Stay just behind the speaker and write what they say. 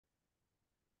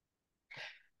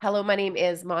Hello, my name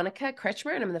is Monica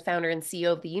Kretschmer, and I'm the founder and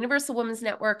CEO of the Universal Women's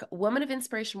Network, Women of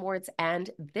Inspiration Awards, and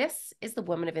this is the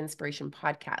Women of Inspiration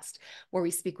podcast, where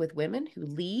we speak with women who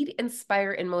lead,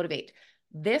 inspire, and motivate.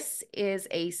 This is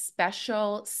a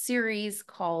special series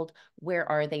called Where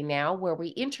Are They Now?, where we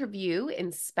interview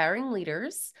inspiring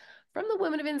leaders from the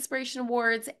Women of Inspiration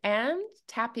Awards and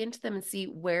tap into them and see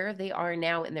where they are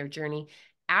now in their journey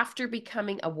after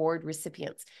becoming award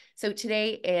recipients. So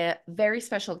today, a very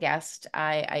special guest.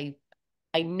 I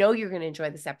know you're going to enjoy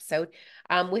this episode.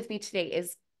 With me today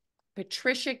is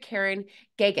Patricia Karen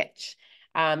Gagic.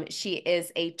 She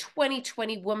is a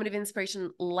 2020 Woman of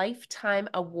Inspiration Lifetime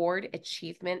Award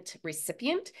Achievement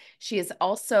recipient. She is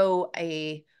also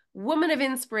a Woman of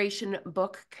Inspiration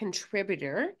book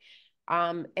contributor.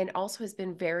 And also has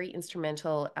been very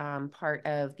instrumental part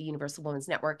of the Universal Women's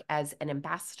Network as an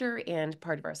ambassador and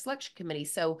part of our selection committee.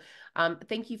 So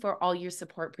thank you for all your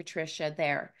support, Patricia,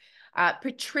 there.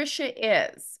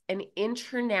 Patricia is an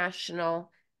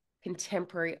international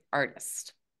contemporary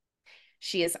artist.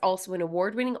 She is also an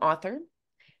award-winning author,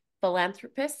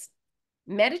 philanthropist,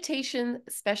 meditation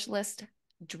specialist,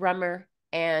 drummer,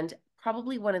 and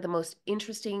probably one of the most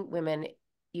interesting women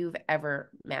you've ever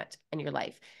met in your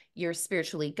life. You're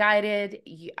spiritually guided.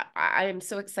 I am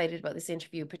so excited about this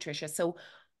interview, Patricia. So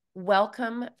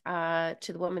welcome to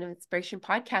the Women of Inspiration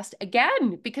podcast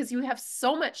again, because you have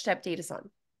so much to update us on.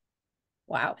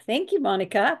 Wow. Thank you,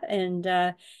 Monica.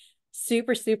 And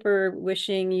super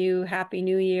wishing you Happy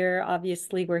New Year.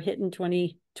 Obviously, we're hitting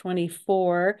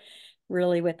 2024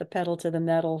 really with the pedal to the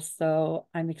metal. So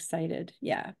I'm excited.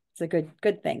 Yeah, it's a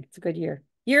good thing. It's a good year.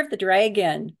 Year of the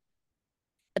Dragon.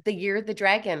 The Year of the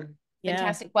Dragon. Yeah.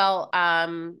 Fantastic. Well,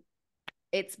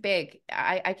 it's big.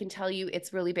 I can tell you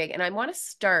it's really big. And I want to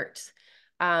start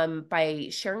by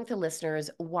sharing with the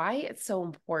listeners why it's so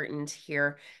important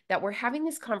here that we're having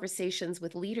these conversations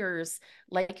with leaders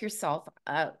like yourself.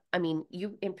 I mean,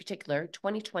 you in particular,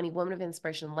 2020 Woman of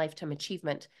Inspiration Lifetime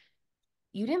Achievement.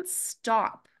 You didn't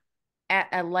stop at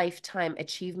a Lifetime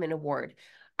Achievement Award.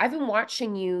 I've been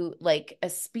watching you like a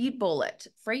speed bullet,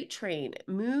 freight train,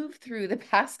 move through the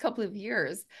past couple of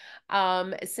years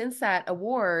since that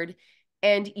award,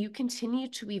 and you continue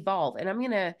to evolve. And I'm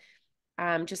going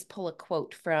to just pull a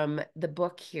quote from the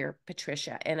book here,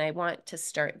 Patricia, and I want to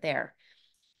start there.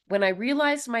 When I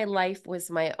realized my life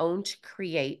was my own to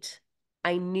create,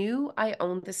 I knew I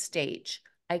owned the stage.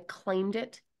 I claimed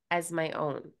it as my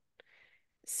own.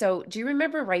 So do you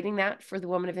remember writing that for the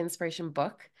Woman of Inspiration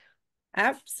book?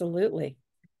 Absolutely.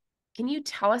 Can you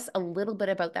tell us a little bit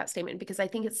about that statement? Because I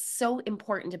think it's so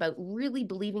important about really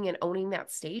believing and owning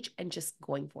that stage and just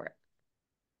going for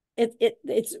it.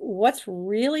 It's what's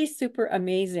really super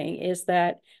amazing is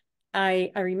that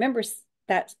I remember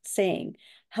that saying.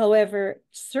 However,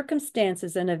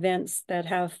 circumstances and events that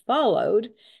have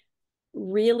followed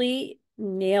really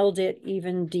nailed it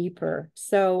even deeper.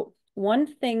 So one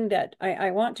thing that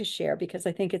I want to share, because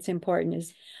I think it's important,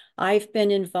 is I've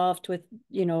been involved with,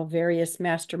 various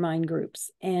mastermind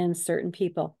groups and certain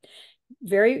people.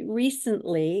 Very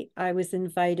recently, I was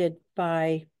invited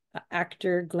by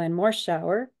actor Glenn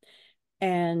Morshower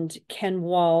and Ken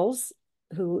Walls,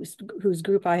 whose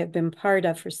group I have been part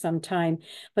of for some time.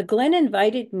 But Glenn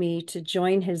invited me to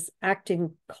join his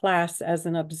acting class as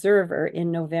an observer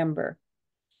in November.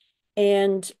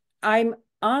 And I'm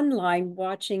online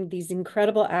watching these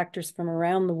incredible actors from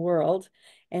around the world.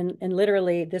 And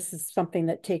literally, this is something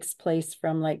that takes place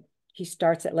from he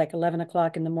starts at 11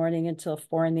 o'clock in the morning until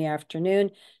 4 in the afternoon.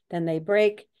 Then they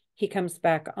break. He comes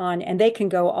back on, and they can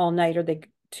go all night, or they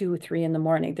 2 or 3 in the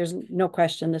morning. There's no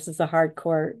question this is a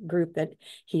hardcore group that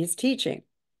he's teaching.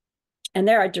 And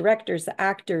there are directors,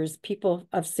 actors, people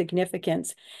of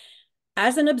significance.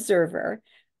 As an observer,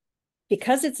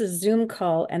 because it's a Zoom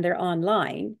call and they're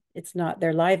online, it's not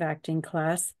their live acting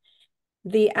class,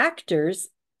 the actors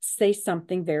say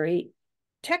something very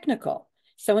technical.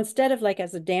 So instead of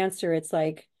as a dancer, it's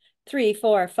 3,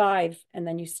 4, 5, and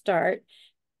then you start,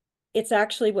 it's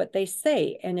actually what they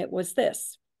say. And it was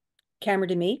this: camera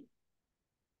to me.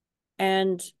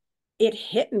 And it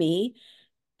hit me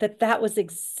that was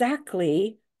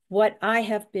exactly what I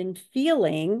have been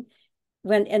feeling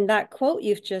when, and that quote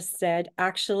you've just said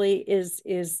actually is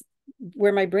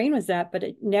where my brain was at, but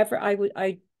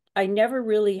I never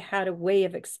really had a way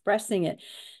of expressing it.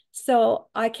 So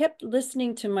I kept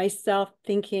listening to myself,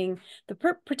 thinking the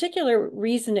particular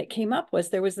reason it came up was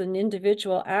there was an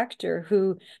individual actor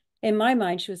who, in my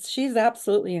mind, she's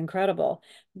absolutely incredible,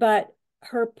 but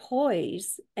her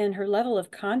poise and her level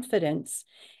of confidence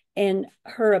and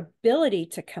her ability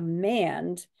to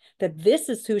command that this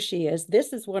is who she is,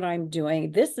 this is what I'm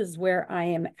doing, this is where I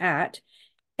am at,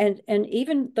 And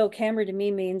even though camera to me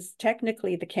means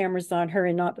technically the camera's on her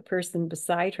and not the person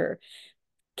beside her,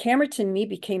 camera to me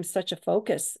became such a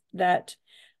focus that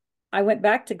I went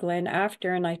back to Glenn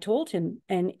after and I told him,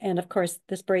 and of course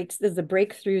this is a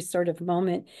breakthrough sort of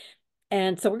moment.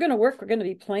 And so we're going to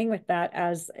be playing with that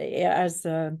as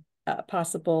a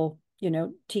possible,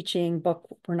 teaching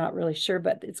book. We're not really sure,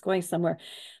 but it's going somewhere.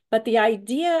 But the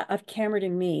idea of camera to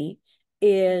me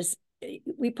is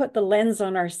we put the lens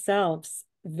on ourselves,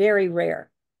 very rare.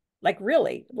 Like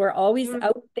really, we're always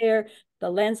out there. The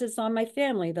lens is on my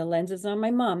family, the lens is on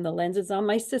my mom, the lens is on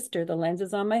my sister, the lens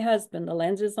is on my husband, the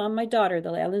lens is on my daughter,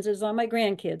 the lens is on my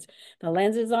grandkids, the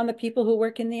lens is on the people who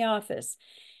work in the office.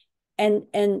 And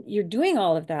you're doing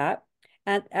all of that.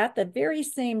 At the very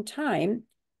same time,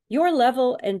 your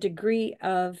level and degree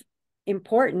of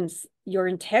importance, your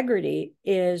integrity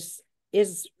is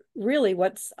really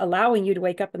what's allowing you to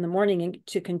wake up in the morning and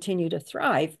to continue to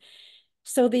thrive.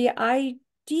 So the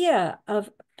idea of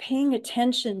paying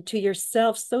attention to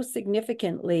yourself so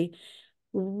significantly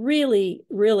really,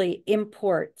 really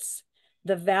imports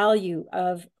the value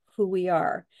of who we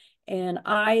are. And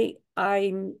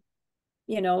I'm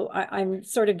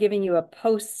sort of giving you a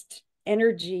post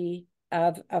energy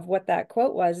of what that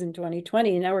quote was in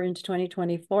 2020. And now we're into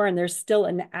 2024, and there's still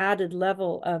an added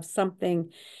level of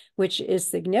something which is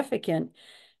significant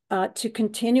to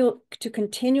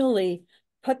continually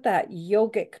put that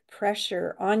yogic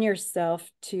pressure on yourself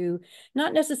to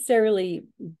not necessarily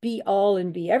be all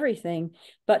and be everything,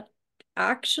 but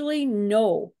actually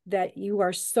know that you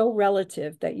are so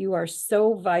relative, that you are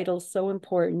so vital, so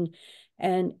important.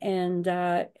 And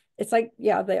it's like,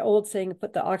 yeah, the old saying,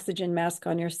 put the oxygen mask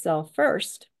on yourself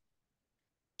first.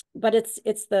 But it's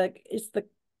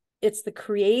the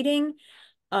creating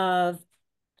of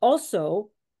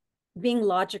also being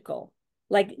logical.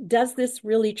 Like, does this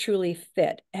really truly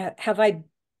fit? Have I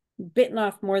bitten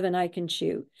off more than I can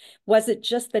chew? Was it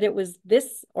just that it was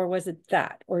this, or was it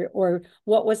that? Or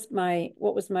what was my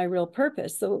real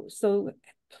purpose? So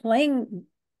playing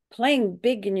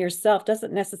big in yourself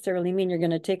doesn't necessarily mean you're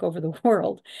going to take over the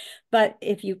world. But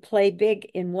if you play big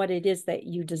in what it is that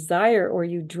you desire or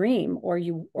you dream or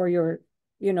you're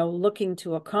looking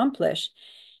to accomplish,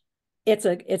 it's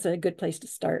a good place to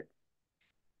start.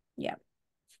 Yeah.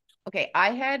 Okay, I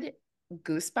had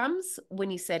goosebumps when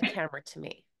you said camera to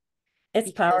me, It's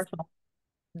because powerful.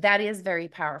 that is very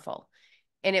powerful.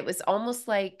 And it was almost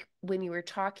like when you were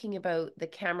talking about the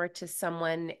camera to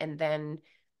someone, and then,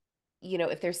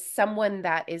 if there's someone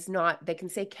that is not, they can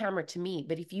say camera to me,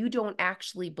 but if you don't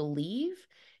actually believe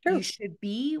you True. should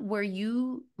be where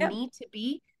you Yeah. need to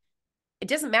be, it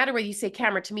doesn't matter whether you say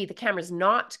camera to me, the camera's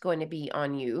not going to be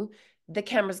on you. The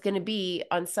camera's going to be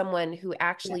on someone who Yeah.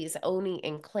 actually is owning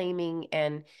and claiming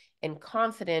and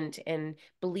confident and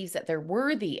believes that they're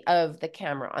worthy of the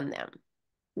camera on them.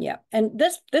 Yeah. And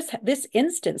this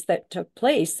instance that took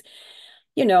place,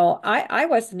 I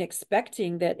wasn't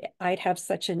expecting that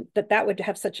that would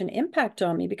have such an impact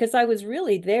on me, because I was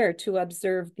really there to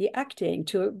observe the acting,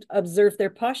 to observe their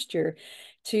posture,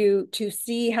 to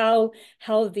see how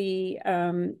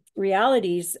the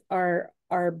realities are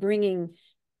bringing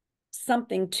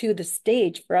something to the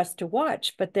stage for us to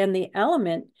watch. But then the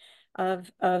element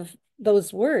of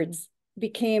those words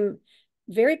became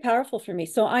very powerful for me.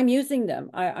 So I'm using them.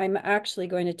 I'm actually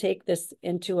going to take this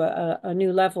into a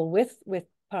new level with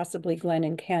possibly Glenn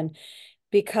and Ken,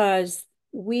 because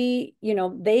they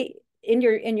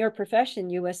in your profession,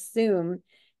 you assume,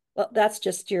 well, that's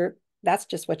just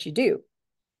what you do.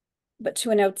 But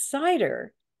to an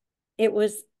outsider, it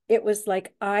was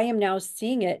like, I am now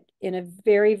seeing it in a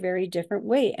very, very different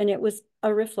way. And it was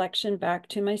a reflection back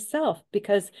to myself,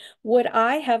 because would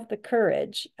I have the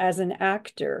courage as an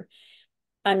actor?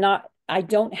 I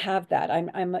don't have that.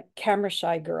 I'm a camera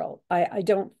shy girl. I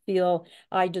don't feel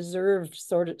I deserve,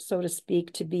 sort of, so to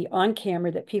speak, to be on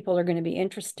camera, that people are going to be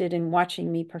interested in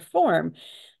watching me perform.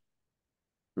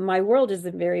 My world is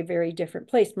a very, very different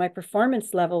place. My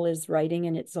performance level is writing,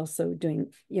 and it's also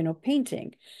doing,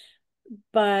 painting.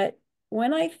 But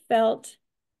when I felt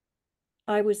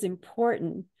I was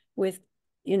important with,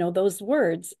 those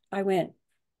words, I went,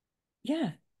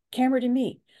 yeah, camera to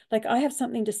me. Like, I have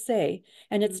something to say,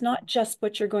 and it's not just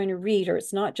what you're going to read, or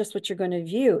it's not just what you're going to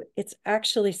view. It's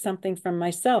actually something from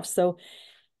myself. So,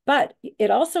 but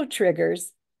it also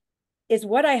triggers, is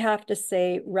what I have to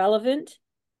say relevant,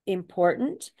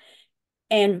 important,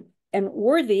 and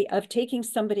worthy of taking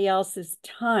somebody else's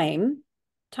time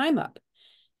up?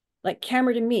 Like,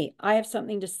 camera to me, I have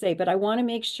something to say, but I want to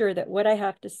make sure that what I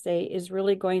have to say is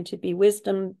really going to be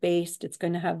wisdom based. It's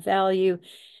going to have value.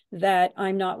 that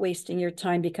I'm not wasting your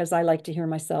time because I like to hear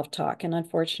myself talk. And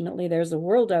unfortunately, there's a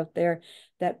world out there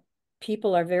that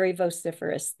people are very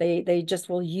vociferous. They just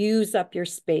will use up your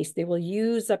space. They will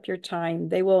use up your time.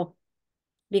 They will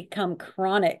become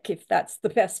chronic, if that's the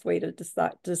best way to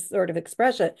decide, to sort of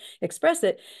express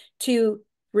it, to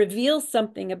reveal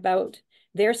something about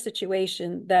their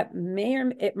situation that may,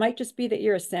 or it might just be that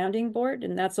you're a sounding board,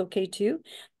 and that's okay too.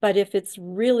 But if it's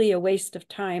really a waste of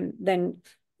time, then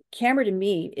camera to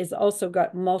me is also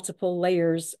got multiple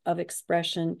layers of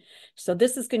expression. So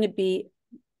this is going to be,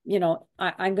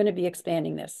 I'm going to be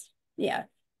expanding this. Yeah.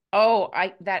 Oh,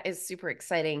 that is super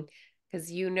exciting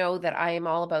because you know that I am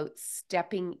all about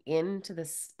stepping into the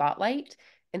spotlight.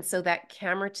 And so that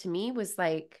camera to me was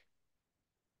like,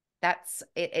 that's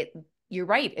it, you're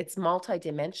right. It's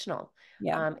multidimensional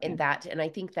Yeah. in that. And I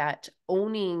think that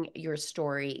owning your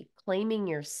story, claiming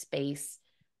your space,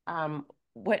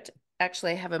 what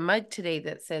actually I have a mug today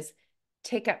that says,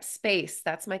 take up space.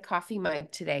 That's my coffee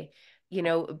mug today.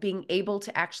 Being able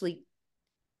to actually,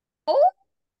 oh,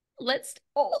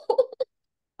 oh,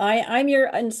 I'm your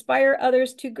Inspire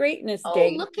Others to Greatness oh,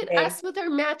 Day look at today. us with our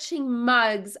matching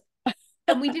mugs.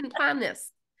 And we didn't plan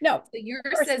this. No, So yours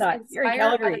of course says not. You're in inspire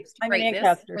Calgary. others to I'm in greatness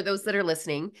Ancaster. for those that are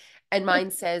listening. And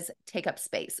mine says take up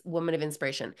space, woman of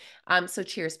inspiration. So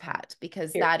cheers, Pat,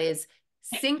 because Here. that is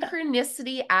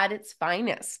synchronicity at its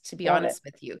finest, to be Love it. honest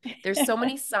with you. There's so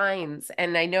many signs.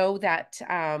 And I know that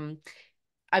I'm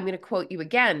going to quote you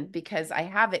again because I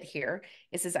have it here.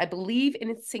 It says, I believe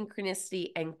in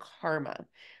synchronicity and karma.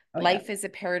 Oh, yeah. Life is a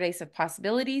paradise of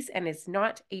possibilities and it's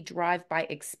not a drive-by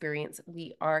experience.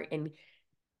 We are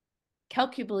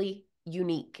incalculably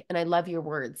unique. And I love your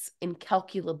words,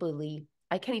 incalculably.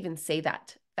 I can't even say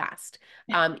that fast.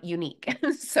 Unique.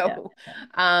 So,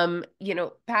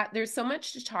 Pat, there's so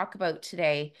much to talk about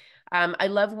today. I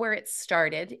love where it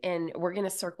started, and we're going to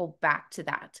circle back to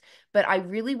that. But I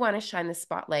really want to shine the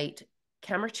spotlight,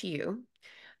 camera to you,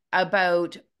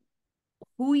 about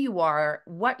who you are,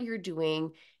 what you're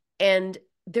doing. And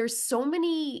there's so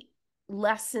many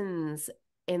lessons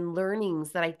and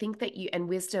learnings that I think that you and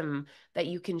wisdom that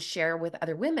you can share with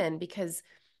other women because,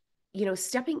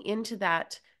 stepping into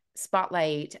that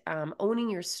spotlight, owning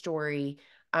your story,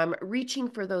 reaching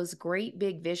for those great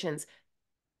big visions,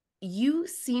 you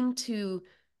seem to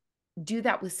do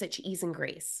that with such ease and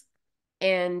grace.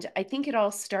 And I think it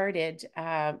all started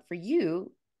for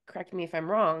you, correct me if I'm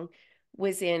wrong,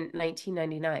 was in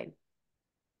 1999.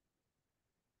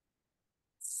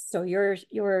 So you're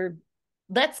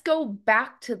Let's go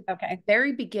back to the okay.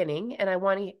 very beginning, and I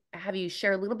want to have you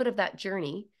share a little bit of that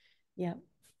journey. Yeah.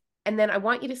 And then I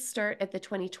want you to start at the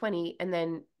 2020, and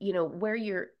then,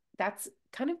 where that's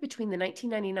kind of between the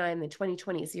 1999 and the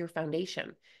 2020 is your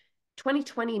foundation.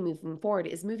 2020 moving forward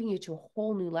is moving you to a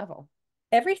whole new level.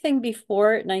 Everything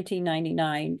before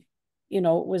 1999,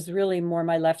 was really more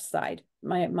my left side.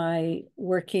 My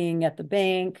working at the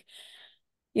bank,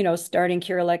 starting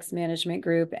Curalex Management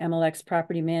Group, MLX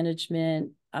Property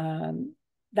Management.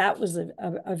 That was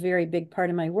a very big part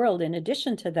of my world. In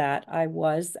addition to that, I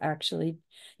was actually,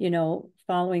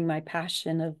 following my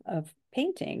passion of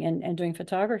painting and doing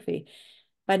photography.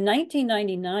 But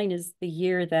 1999 is the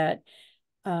year that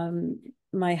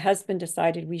my husband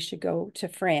decided we should go to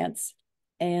France.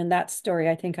 And that story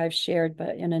I think I've shared,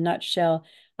 but in a nutshell,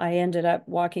 I ended up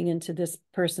walking into this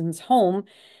person's home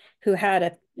who had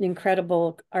an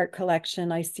incredible art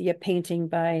collection. I see a painting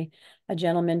by a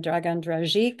gentleman, Dragan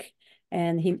Dragic,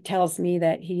 and he tells me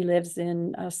that he lives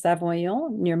in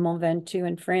Savoyon near Mont Ventoux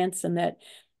in France, and that,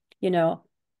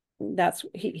 that's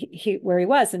he where he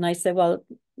was. And I said, well,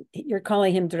 you're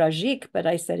calling him Dragic, but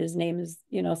I said his name is,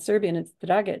 Serbian, it's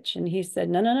Dragic. And he said,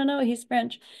 no, no, no, no, he's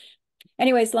French.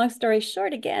 Anyways, long story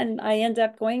short, again, I end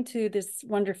up going to this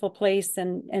wonderful place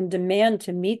and demand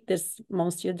to meet this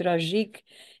Monsieur Dragic,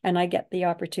 and I get the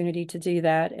opportunity to do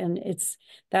that. And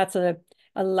that's a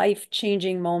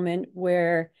life-changing moment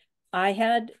where I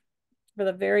had, for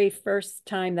the very first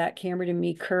time, that camera to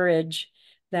me courage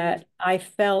that I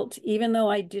felt, even though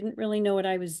I didn't really know what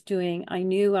I was doing, I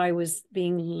knew I was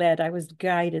being led, I was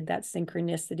guided, that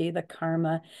synchronicity, the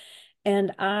karma.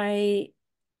 And I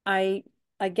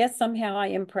guess somehow I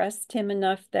impressed him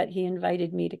enough that he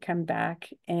invited me to come back.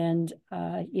 And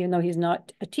even though he's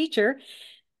not a teacher,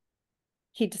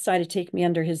 he decided to take me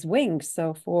under his wing.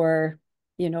 So for,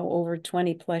 over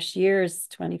 20 plus years,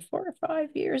 24 or 5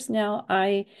 years now,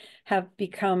 I have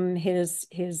become his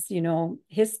student.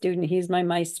 He's my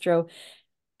maestro.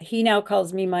 He now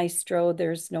calls me maestro.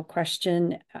 There's no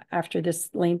question after this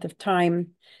length of time.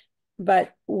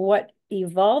 But what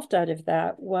evolved out of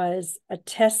that was a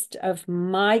test of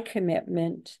my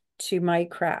commitment to my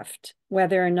craft,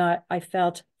 whether or not I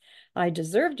felt I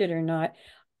deserved it or not.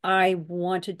 I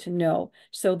wanted to know.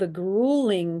 So the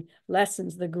grueling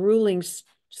lessons, the grueling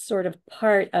sort of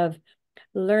part of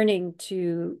learning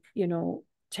to,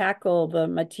 tackle the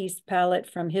Matisse palette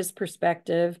from his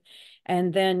perspective,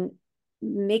 and then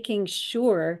making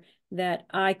sure that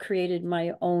I created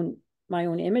my own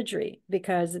imagery,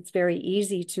 because it's very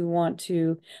easy to want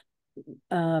to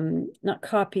not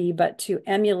copy, but to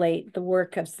emulate the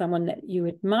work of someone that you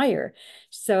admire.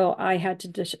 So I had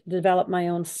to develop my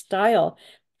own style.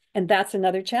 And that's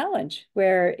another challenge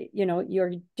where,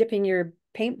 you're dipping your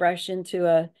paintbrush into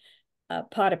a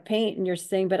pot of paint and you're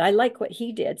saying, but I like what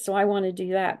he did, so I want to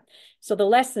do that. So the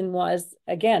lesson was,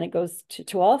 again, it goes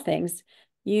to all things.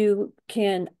 You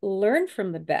can learn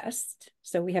from the best.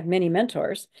 So we have many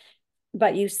mentors,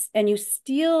 but you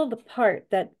steal the part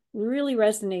that really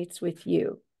resonates with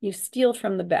you. You steal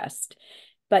from the best,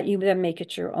 but you then make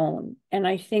it your own. And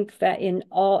I think that in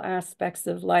all aspects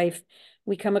of life,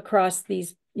 we come across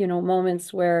these,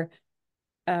 moments where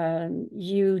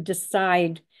you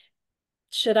decide,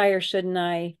 should I or shouldn't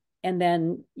I? And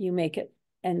then you make it,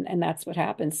 and that's what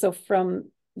happens. So from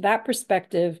that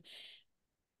perspective,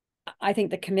 I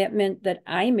think the commitment that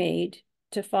I made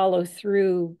to follow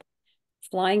through,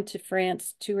 flying to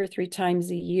France 2 or 3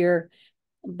 times a year,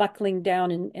 buckling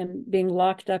down and being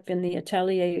locked up in the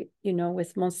atelier,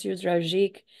 with Monsieur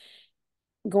Gagic,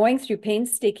 going through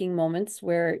painstaking moments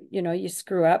where, you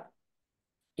screw up,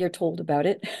 you're told about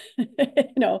it,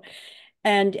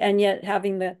 and yet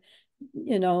having the,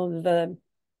 the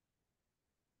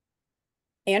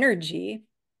energy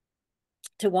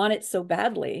to want it so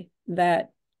badly,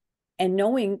 that, and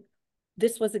knowing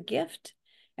this was a gift.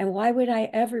 And why would I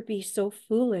ever be so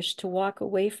foolish to walk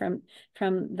away from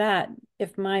that,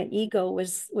 if my ego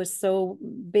was so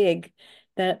big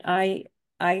that I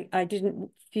didn't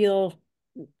feel,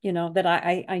 that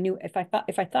I knew, if I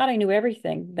thought I knew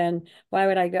everything, then why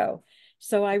would I go?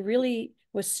 So I really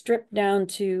was stripped down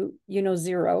to,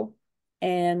 zero,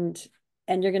 and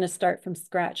you're going to start from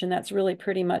scratch. And that's really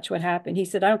pretty much what happened. He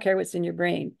said, I don't care what's in your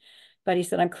brain, but he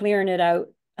said, I'm clearing it out.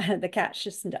 The cache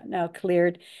is now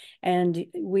cleared, and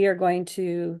we are going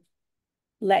to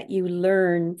let you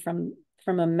learn from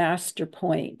a master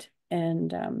point.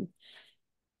 And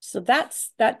so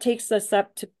that takes us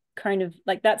up to kind of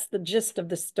like, that's the gist of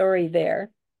the story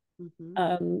there.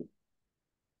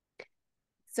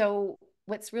 So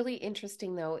what's really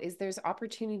interesting, though, is there's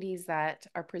opportunities that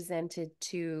are presented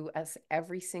to us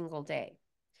every single day,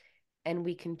 and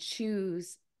we can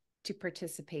choose to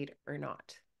participate or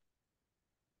not.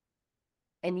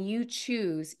 And you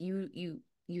choose, you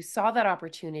saw that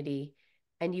opportunity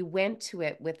and you went to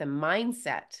it with a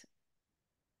mindset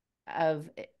of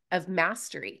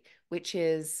mastery, which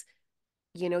is,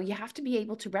 you have to be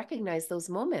able to recognize those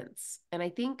moments. And I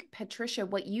think, Patricia,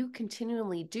 what you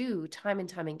continually do time and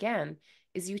time again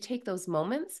is you take those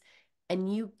moments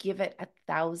and you give it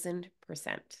 1,000%.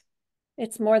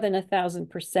 It's more than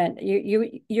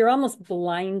 1,000%. You're almost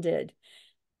blinded,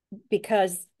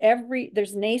 because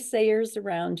there's naysayers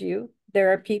around you.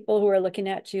 There are people who are looking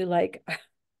at you like,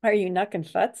 are you knuckin'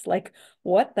 futz? Like,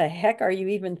 what the heck are you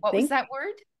even What thinking? was that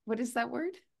word? What is that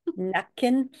word?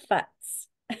 Knuckin' futz.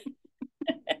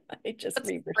 I just That's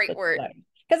a reversed great it word.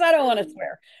 because I don't want to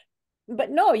swear.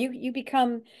 But no, you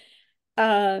become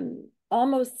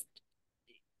almost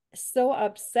so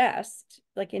obsessed,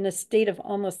 like in a state of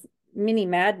almost mini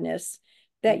madness,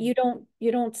 that you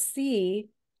don't see,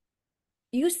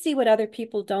 you see what other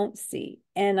people don't see.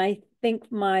 And I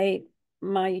think my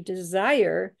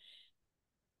desire,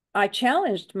 I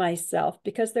challenged myself,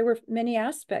 because there were many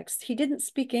aspects. He didn't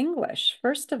speak English,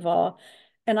 first of all,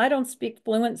 and I don't speak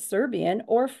fluent Serbian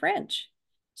or French.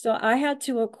 So I had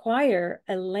to acquire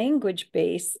a language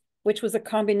base, which was a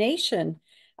combination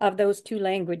of those 2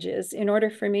 languages, in order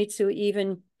for me to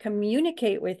even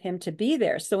communicate with him, to be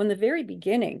there. So in the very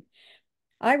beginning,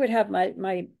 I would have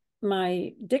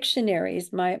my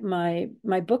dictionaries, my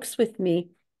books with me.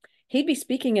 He'd be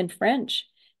speaking in French.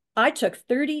 I took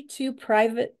 32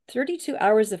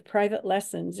 hours of private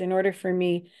lessons in order for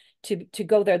me to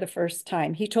go there the first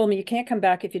time. He told me, you can't come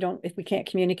back if we can't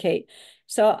communicate.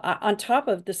 So on top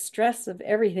of the stress of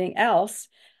everything else,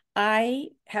 I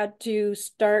had to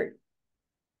start,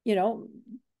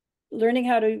 learning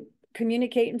how to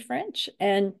communicate in French.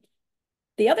 And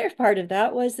the other part of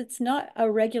that was, it's not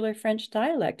a regular French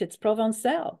dialect, it's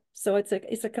Provençal. So it's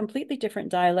a completely different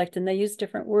dialect, and they use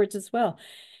different words as well.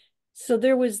 So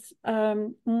there was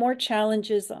more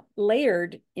challenges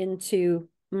layered into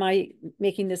my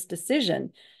making this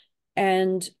decision.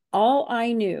 And all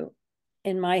I knew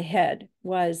in my head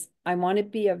was, I want to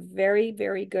be a very,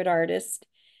 very good artist.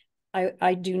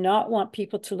 I do not want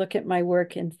people to look at my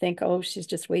work and think, oh, she's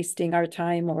just wasting our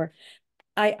time. Or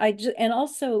and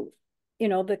also,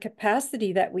 the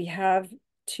capacity that we have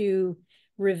to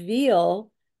reveal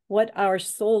what our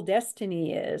soul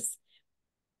destiny is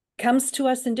comes to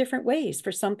us in different ways.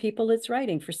 For some people, it's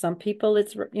writing. For some people,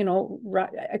 it's,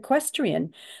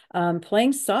 equestrian,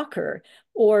 playing soccer,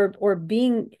 or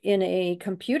being in a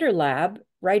computer lab,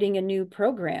 writing a new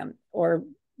program, or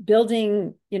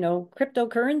building,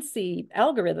 cryptocurrency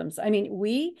algorithms. I mean,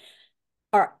 we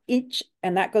are each,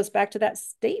 and that goes back to that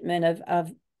statement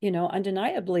of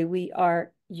undeniably, we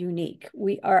are unique.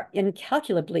 We are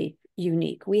incalculably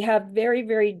unique. We have very,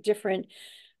 very different,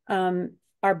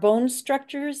 our bone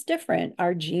structure is different.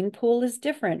 Our gene pool is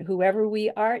different. Whoever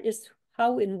we are is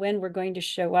how and when we're going to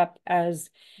show up as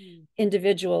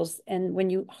individuals. And when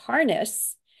you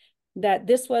harness that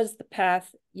this was the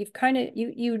path, you've kind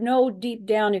of, deep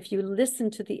down, if you listen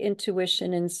to the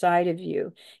intuition inside of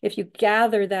you, if you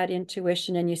gather that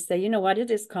intuition and you say, you know what,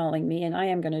 it is calling me and I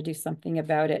am going to do something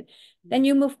about it, then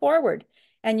you move forward.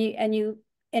 And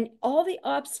all the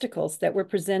obstacles that were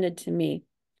presented to me,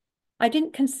 I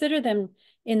didn't consider them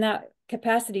in that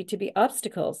capacity to be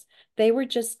obstacles. They were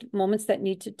just moments that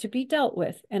needed to be dealt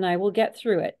with, and I will get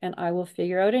through it, and I will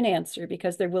figure out an answer,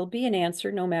 because there will be an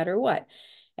answer no matter what.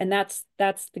 And that's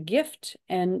the gift.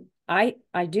 And I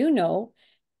do know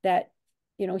that,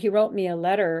 he wrote me a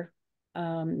letter,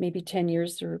 maybe 10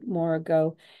 years or more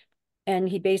ago, and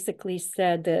he basically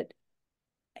said that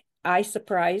I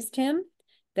surprised him,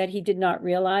 that he did not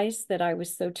realize that I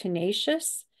was so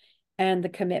tenacious, and the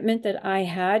commitment that I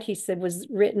had, he said, was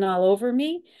written all over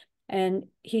me. And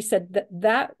he said that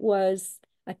that was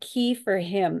a key for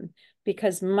him,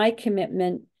 because my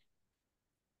commitment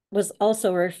was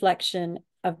also a reflection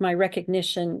of my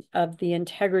recognition of the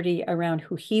integrity around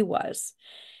who he was.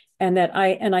 And that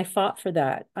I fought for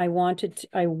that. I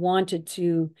wanted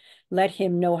to let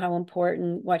him know how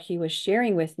important what he was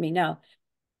sharing with me. Now,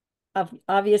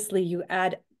 obviously, you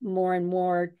add more and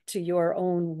more to your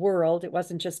own world. It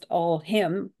wasn't just all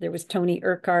him. There was Tony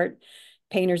Urquhart,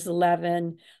 Painters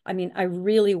 11. I mean, I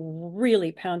really,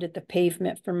 really pounded the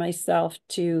pavement for myself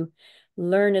to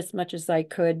learn as much as I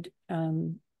could,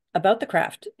 about the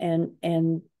craft, and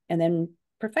then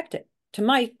perfect it to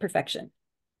my perfection.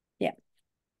 Yeah.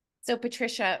 So,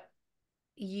 Patricia,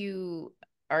 you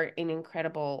are an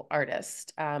incredible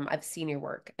artist. I've seen your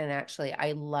work, and actually,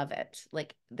 I love it.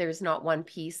 Like, there's not one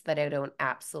piece that I don't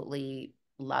absolutely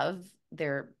love.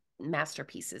 They're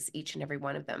masterpieces, each and every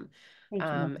one of them. Thank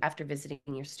you. After visiting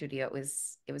your studio,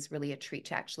 it was really a treat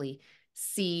to actually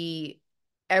see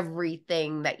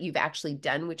everything that you've actually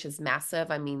done, which is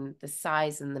massive. I mean, the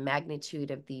size and the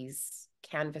magnitude of these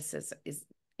canvases is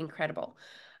incredible.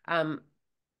 Um,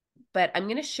 but I'm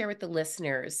going to share with the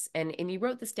listeners, and you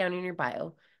wrote this down in your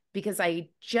bio, because I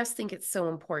just think it's so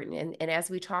important. And as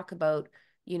we talk about,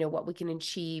 what we can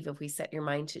achieve if we set your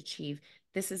mind to achieve,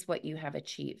 this is what you have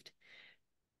achieved.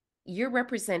 You're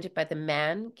represented by the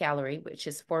Mann Gallery, which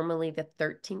is formerly the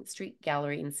 13th Street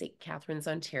Gallery in St. Catharines,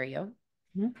 Ontario,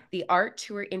 the Art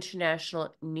Tour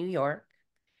International New York,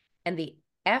 and the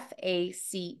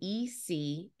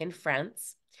FACEC in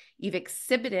France. You've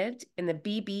exhibited in the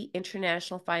BB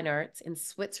International Fine Arts in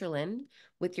Switzerland,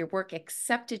 with your work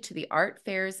accepted to the art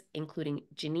fairs, including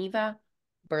Geneva,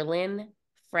 Berlin,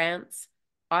 France,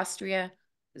 Austria,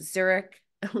 Zurich,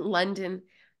 London,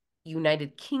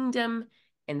 United Kingdom,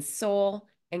 and Seoul,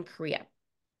 and Korea.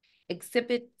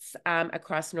 Exhibits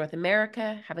across North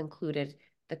America have included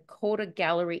the Coda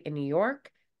Gallery in New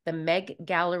York, the Meg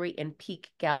Gallery and Peak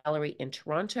Gallery in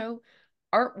Toronto,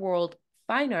 Art World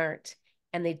Fine Art,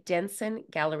 and the Denson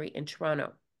Gallery in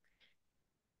Toronto.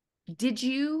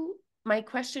 My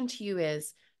question to you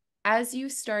is, as you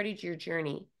started your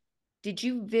journey, did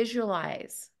you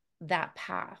visualize that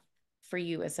path for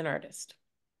you as an artist?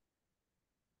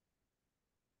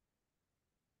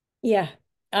 Yeah.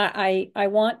 I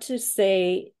want to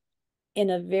say in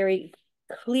a very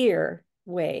clear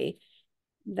way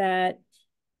that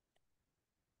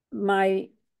my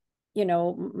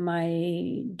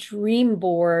my dream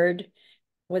board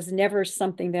was never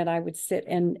something that I would sit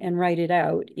and write it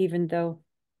out, even though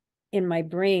in my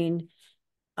brain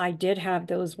I did have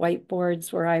those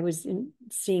whiteboards where I was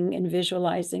seeing and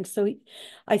visualizing. So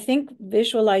I think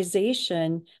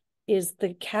visualization is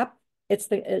it's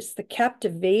the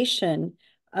captivation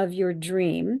of your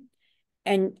dream.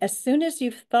 And as soon as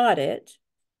you've thought it,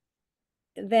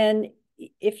 then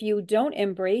if you don't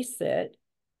embrace it,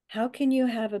 how can you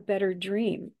have a better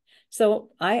dream? So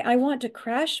I want to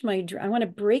crash my dream. I want to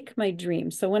break my dream.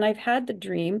 So when I've had the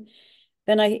dream,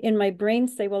 then I, in my brain,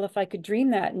 say, well, if I could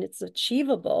dream that and it's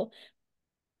achievable,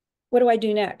 what do I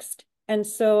do next? And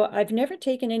so I've never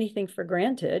taken anything for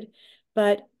granted,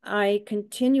 but I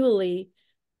continually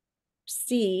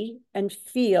see and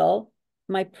feel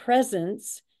my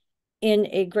presence in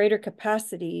a greater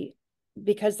capacity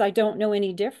because I don't know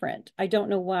any different. I don't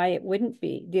know why it wouldn't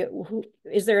be.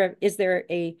 Is there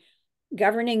a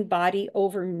governing body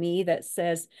over me that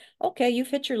says, okay, you've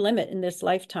hit your limit in this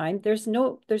lifetime. There's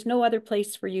no other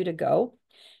place for you to go.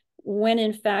 When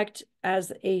in fact,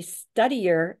 as a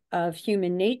studier of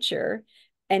human nature,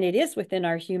 and it is within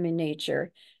our human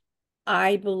nature,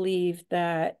 I believe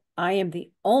that I am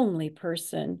the only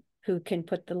person who can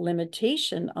put the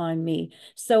limitation on me.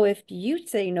 So if you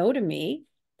say no to me,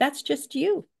 that's just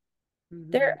you.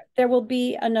 Mm-hmm. There will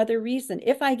be another reason.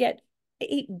 If I get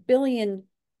 8 billion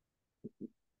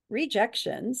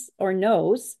rejections or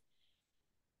no's,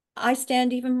 I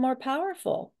stand even more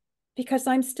powerful because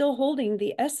I'm still holding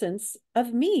the essence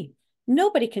of me.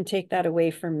 Nobody can take that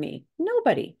away from me.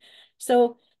 Nobody.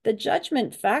 So the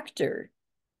judgment factor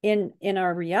in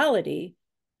our reality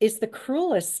is the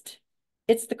cruelest.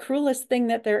 It's the cruelest thing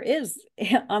that there is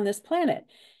on this planet.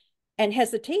 And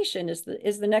hesitation is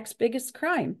the next biggest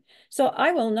crime. So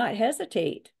I will not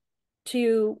hesitate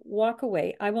to walk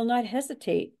away. I will not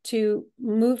hesitate to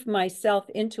move myself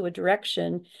into a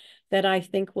direction that I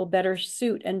think will better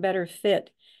suit and better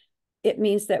fit. It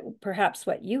means that perhaps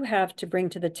what you have to bring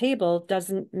to the table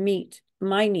doesn't meet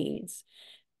my needs,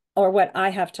 or what I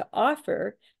have to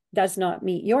offer does not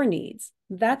meet your needs.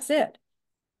 That's it.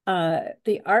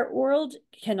 The art world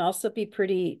can also be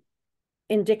pretty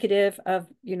indicative of,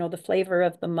 the flavor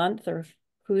of the month, or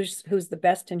who's the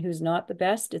best and who's not the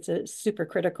best. It's a super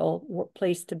critical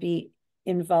place to be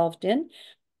involved in,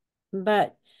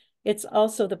 but it's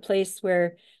also the place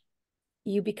where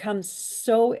you become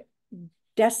so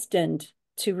destined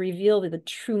to reveal the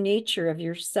true nature of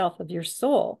yourself, of your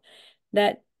soul,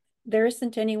 that there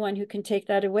isn't anyone who can take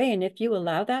that away. And if you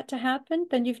allow that to happen,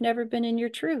 then you've never been in your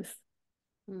truth.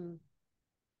 Mm.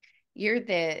 You're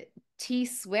the T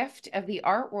Swift of the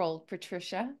art world,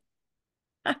 Patricia.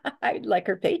 I'd like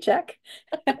her paycheck.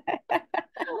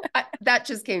 That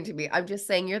just came to me. I'm just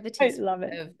saying you're the T I Swift love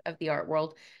it. of the art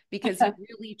world because you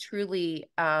really, truly,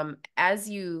 as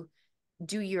you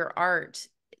do your art,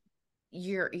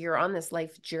 you're on this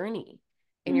life journey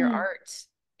in your Mm, art.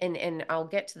 And I'll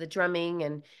get to the drumming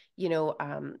and,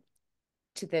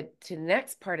 to the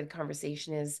next part of the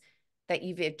conversation is that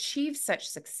you've achieved such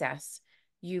success.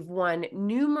 You've won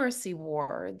numerous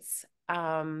awards.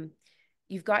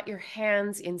 You've got your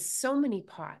hands in so many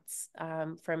pots,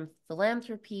 from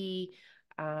philanthropy,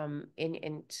 and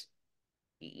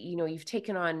you've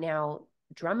taken on now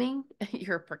drumming.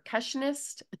 You're a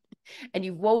percussionist, and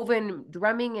you've woven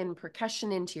drumming and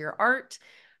percussion into your art.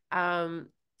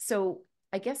 So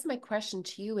I guess my question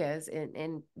to you is,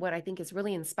 and what I think is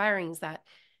really inspiring is that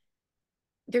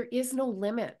there is no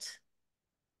limit,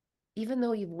 even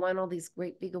though you've won all these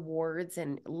great big awards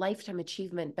and lifetime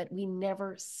achievement, but we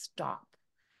never stop.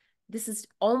 This is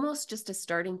almost just a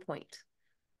starting point.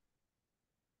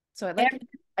 So every,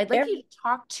 I'd like you every, to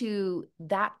talk to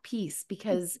that piece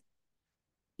because,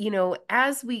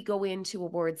 as we go into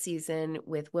award season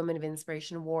with Women of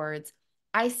Inspiration Awards,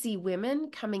 I see women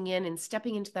coming in and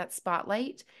stepping into that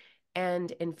spotlight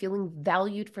and feeling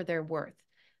valued for their worth.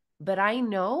 But I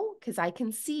know, because I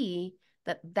can see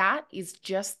that is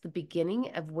just the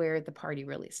beginning of where the party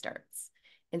really starts.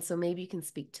 And so maybe you can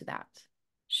speak to that.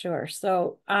 Sure.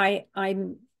 So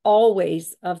I'm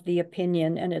always of the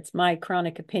opinion, and it's my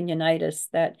chronic opinionitis,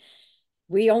 that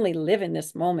we only live in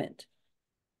this moment.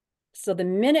 So the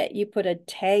minute you put a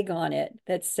tag on it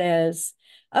that says,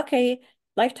 okay,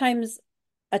 lifetime's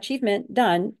achievement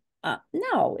done,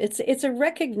 no, it's a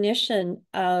recognition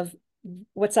of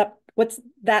what's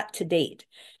that to date.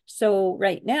 So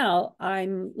right now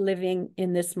I'm living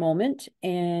in this moment,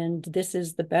 and this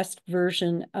is the best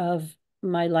version of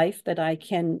my life that I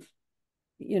can,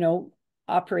 you know,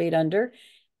 operate under.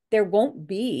 There won't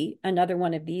be another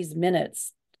one of these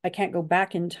minutes. I can't go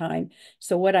back in time.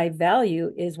 So what I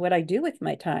value is what I do with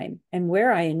my time and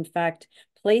where I in fact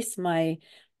place my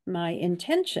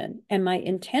intention. And my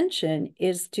intention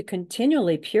is to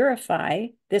continually purify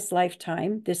this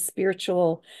lifetime, this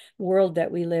spiritual world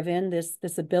that we live in,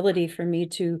 this ability for me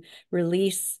to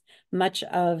release much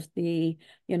of the,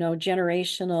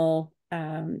 generational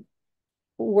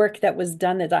work that was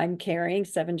done that I'm carrying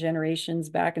 7 generations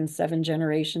back and 7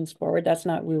 generations forward. That's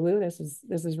not woo-woo. This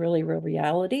is really real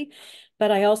reality.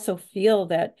 But I also feel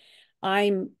that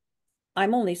I'm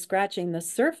I'm only scratching the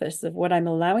surface of what I'm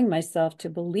allowing myself to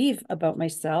believe about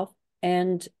myself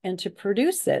and to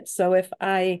produce it. So if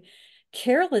I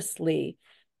carelessly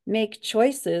make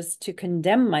choices to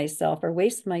condemn myself or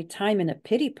waste my time in a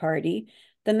pity party,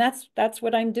 then that's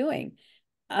what I'm doing.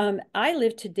 I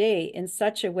live today in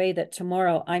such a way that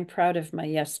tomorrow I'm proud of my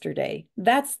yesterday.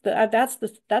 That's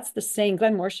the saying.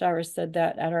 Glenn Morshower said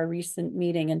that at our recent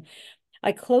meeting, and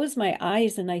I close my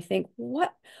eyes and I think,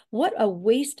 what a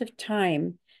waste of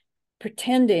time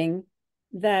pretending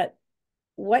that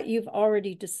what you've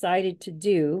already decided to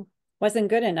do wasn't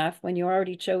good enough when you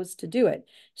already chose to do it.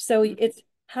 So it's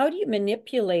how do you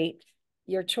manipulate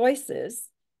your choices,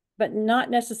 but not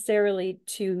necessarily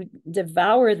to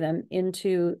devour them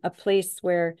into a place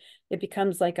where it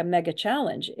becomes like a mega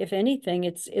challenge. If anything,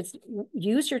 it's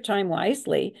use your time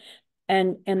wisely.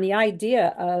 And the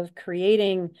idea of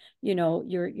creating,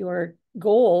 your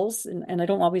goals, and I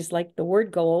don't always like the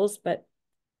word goals, but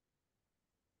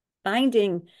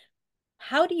finding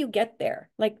how do you get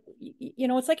there? Like,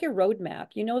 it's like your roadmap.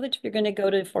 You know that if you're going to go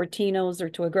to Fortino's or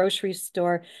to a grocery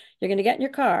store, you're going to get in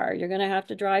your car, you're going to have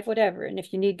to drive whatever. And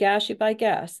if you need gas, you buy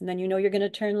gas. And then you're going to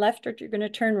turn left or you're going to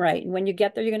turn right. And when you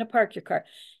get there, you're going to park your car.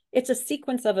 It's a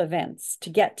sequence of events to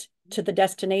get to the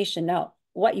destination. Now,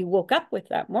 what you woke up with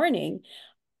that morning,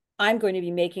 I'm going to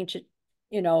be making,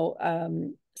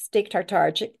 steak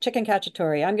tartare, chicken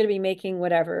cacciatore. I'm going to be making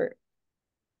whatever.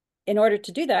 In order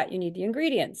to do that, you need the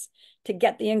ingredients. To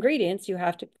get the ingredients, you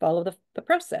have to follow the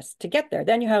process to get there.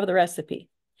 Then you have the recipe.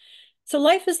 So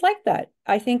life is like that.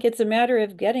 I think it's a matter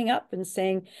of getting up and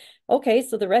saying, okay,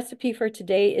 so the recipe for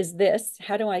today is this.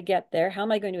 How do I get there? How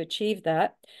am I going to achieve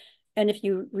that? And if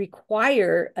you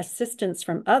require assistance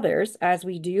from others, as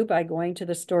we do by going to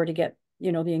the store to get,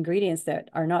 the ingredients that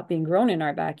are not being grown in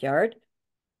our backyard,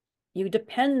 you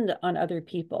depend on other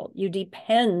people. You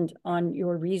depend on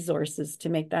your resources to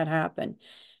make that happen.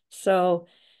 So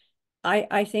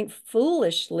I think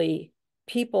foolishly,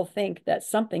 people think that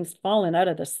something's fallen out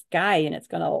of the sky and it's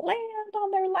going to land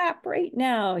on their lap right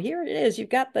now. Here it is. You've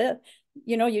got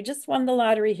you just won the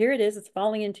lottery. Here it is. It's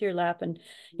falling into your lap and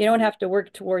you don't have to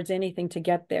work towards anything to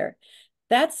get there.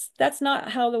 That's not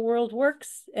how the world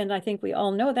works. And I think we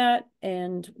all know that.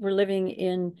 And we're living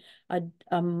in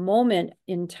a moment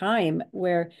in time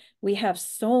where we have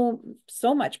so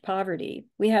much poverty.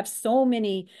 We have so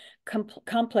many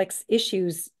complex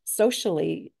issues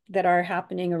socially that are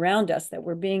happening around us that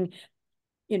we're being,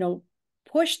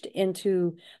 pushed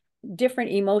into different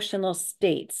emotional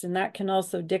states, and that can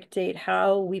also dictate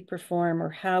how we perform or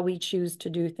how we choose to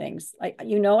do things.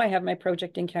 I have my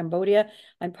project in Cambodia.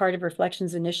 I'm part of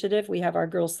Reflections Initiative. We have our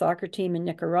girls soccer team in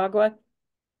Nicaragua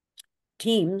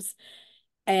teams,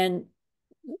 and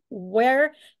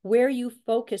where you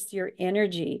focus your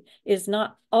energy is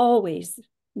not always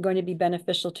going to be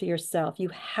beneficial to yourself. You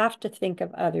have to think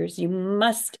of others. You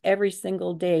must every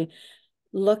single day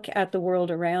look at the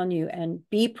world around you and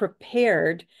be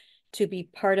prepared to be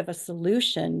part of a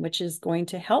solution, which is going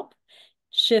to help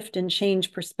shift and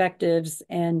change perspectives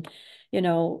and,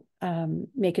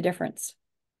 make a difference.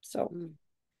 So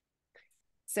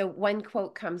one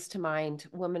quote comes to mind: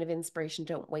 women of inspiration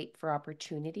don't wait for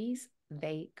opportunities,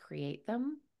 they create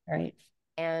them. Right.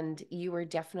 And you are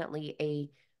definitely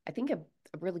I think a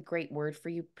really great word for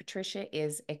you, Patricia,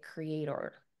 is a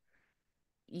creator.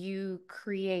 You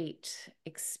create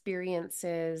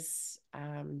experiences,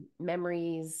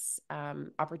 memories,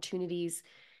 opportunities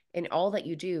in all that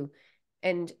you do.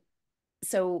 And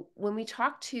so when we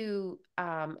talk to,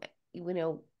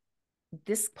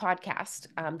 this podcast,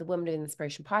 the Women of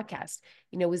Inspiration podcast,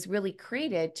 was really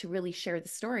created to really share the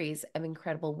stories of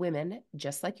incredible women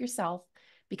just like yourself,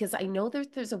 because I know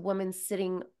that there's a woman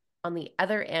sitting on the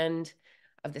other end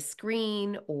of the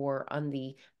screen or on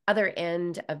the other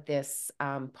end of this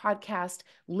podcast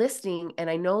listening. And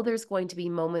I know there's going to be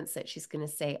moments that she's going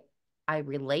to say, I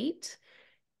relate,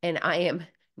 and I am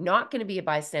not going to be a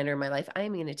bystander in my life. I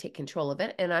am going to take control of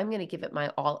it, and I'm going to give it my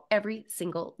all every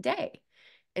single day.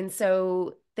 And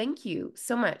so thank you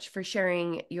so much for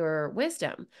sharing your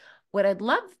wisdom. What I'd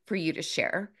love for you to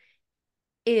share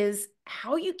is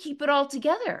how you keep it all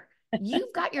together.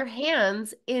 You've got your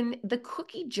hands in the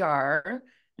cookie jar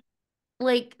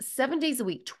like 7 days a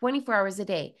week, 24 hours a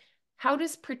day. How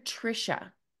does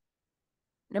Patricia,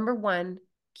 number one,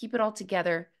 keep it all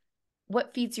together?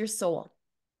 What feeds your soul?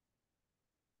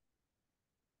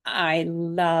 I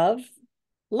love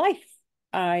life.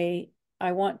 I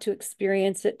want to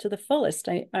experience it to the fullest.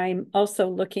 I'm also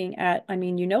looking at,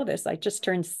 this, I just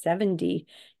turned 70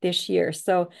 this year.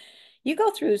 So you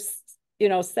go through,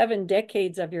 7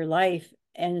 decades of your life.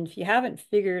 And if you haven't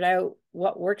figured out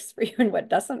what works for you and what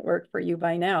doesn't work for you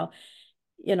by now,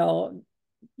 you know,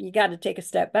 you got to take a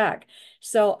step back.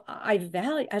 So I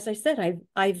value, as I said,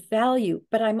 I value,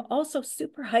 but I'm also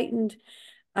super heightened.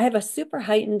 I have a super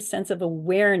heightened sense of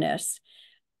awareness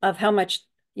of how much,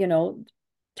 you know,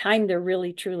 time there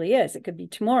really truly is. It could be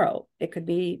tomorrow. It could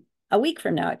be a week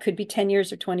from now. It could be 10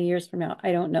 years or 20 years from now.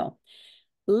 I don't know.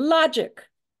 Logic,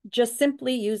 just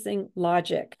simply using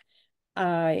logic.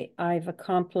 I've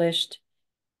accomplished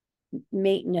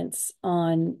maintenance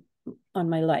on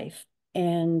my life.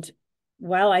 And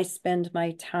while I spend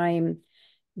my time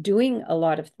doing a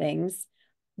lot of things,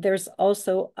 there's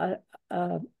also a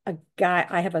guy,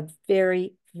 I have a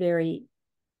very, very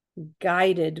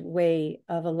guided way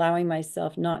of allowing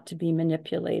myself not to be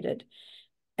manipulated.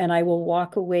 And I will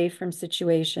walk away from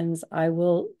situations. I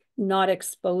will not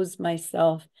expose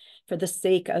myself for the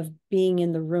sake of being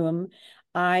in the room.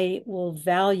 I will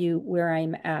value where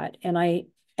I'm at. And I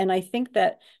think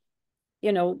that,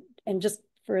 you know, and just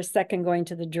for a second going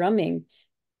to the drumming,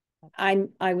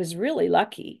 I was really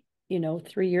lucky, you know,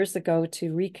 3 years ago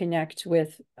to reconnect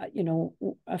with, you know,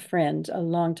 a friend, a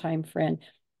longtime friend.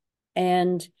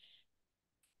 And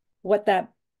what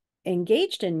that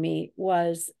engaged in me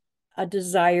was a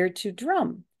desire to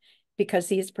drum because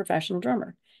he's a professional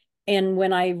drummer. And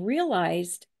when I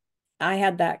realized I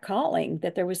had that calling,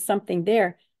 that there was something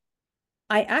there,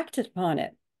 I acted upon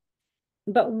it.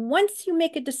 But once you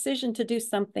make a decision to do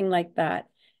something like that,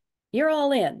 you're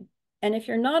all in. And if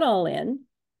you're not all in,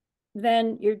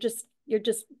 then you're just,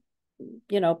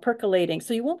 you know, percolating.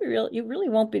 So you really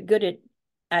won't be good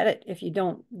at it if you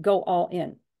don't go all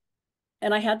in.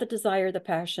 And I had the desire, the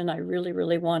passion. I really,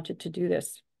 really wanted to do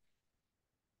this.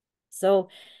 So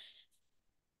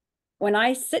when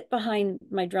I sit behind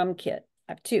my drum kit,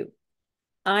 I have two,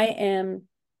 I am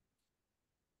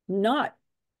not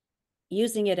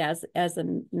using it as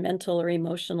a mental or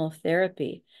emotional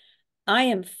therapy. I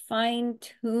am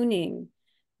fine-tuning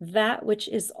that which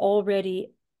is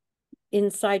already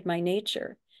inside my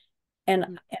nature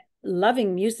and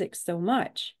loving music so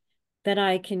much that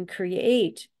I can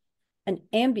create an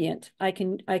ambient. I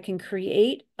can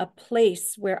create a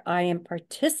place where I am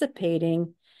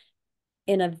participating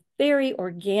in a very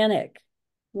organic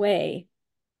way,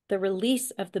 the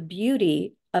release of the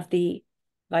beauty of the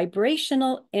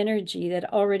vibrational energy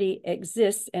that already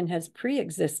exists and has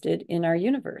pre-existed in our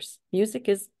universe. Music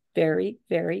is very,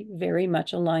 very, very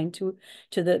much aligned to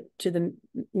the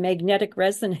magnetic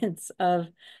resonance of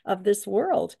this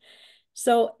world.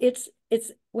 So it's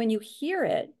when you hear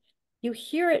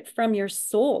it from your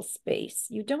soul space.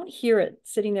 You don't hear it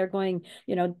sitting there going,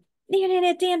 you know,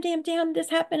 damn, this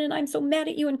happened and I'm so mad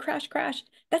at you and crash.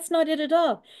 That's not it at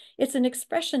all. It's an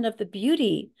expression of the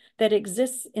beauty that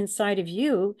exists inside of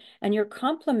you, and you're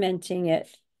complementing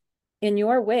it in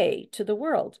your way to the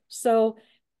world. So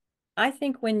I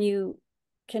think when you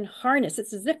can harness,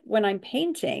 it's as if when I'm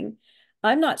painting,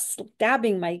 I'm not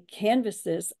stabbing my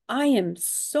canvases. I am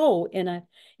so in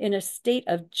a state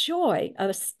of joy,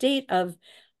 a state of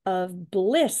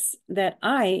bliss, that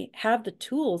I have the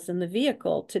tools in the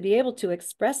vehicle to be able to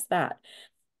express that.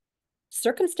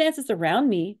 Circumstances around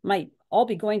me might all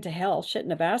be going to hell, shit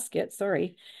in a basket,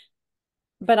 sorry,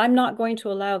 but I'm not going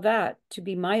to allow that to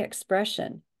be my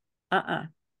expression.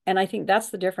 And I think that's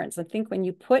the difference. I think when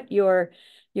you put your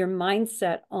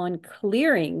mindset on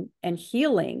clearing and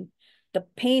healing the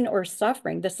pain or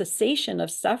suffering, the cessation of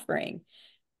suffering,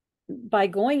 by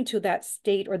going to that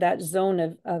state or that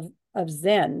zone of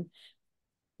Zen,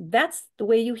 that's the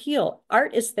way you heal.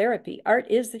 Art is therapy.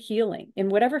 Art is healing in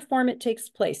whatever form it takes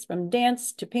place, from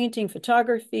dance to painting,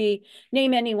 photography,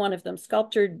 name any one of them,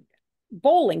 sculpture,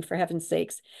 bowling, for heaven's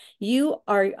sakes. You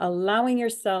are allowing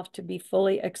yourself to be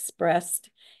fully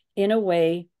expressed in a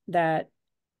way that,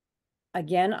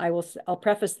 again, I'll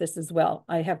preface this as well.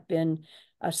 I have been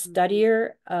a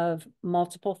studier of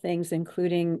multiple things,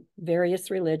 including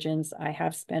various religions. I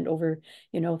have spent over,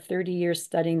 30 years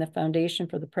studying the foundation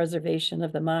for the preservation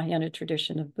of the Mahayana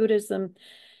tradition of Buddhism,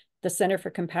 the Center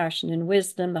for Compassion and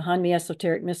Wisdom, the Hanmi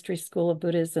Esoteric Mystery School of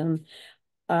Buddhism.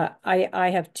 I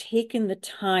have taken the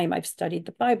time. I've studied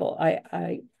the Bible.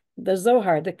 The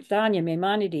Zohar, the Danya,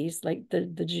 Maimonides, like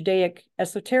the Judaic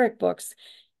esoteric books.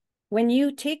 When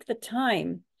you take the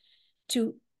time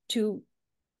to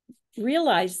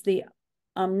realize the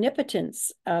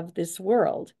omnipotence of this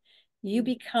world, you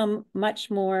become much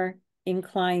more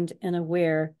inclined and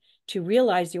aware to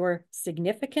realize your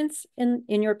significance in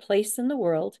your place in the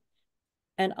world.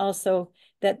 And also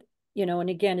that, and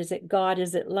again, is it God,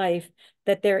 is it life,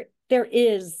 that there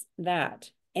is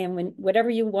that. And when whatever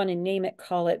you want to name it,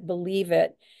 call it, believe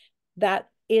it, that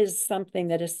is something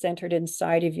that is centered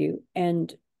inside of you.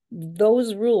 And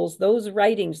those rules, those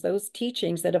writings, those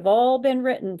teachings that have all been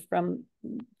written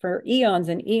for eons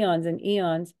and eons and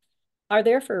eons are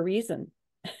there for a reason,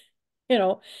 you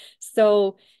know.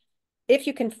 So if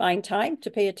you can find time to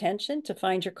pay attention, to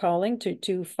find your calling,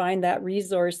 to find that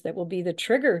resource that will be the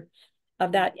trigger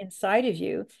of that inside of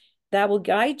you, that will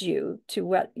guide you to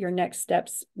what your next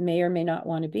steps may or may not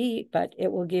want to be, but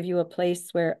it will give you a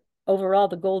place where overall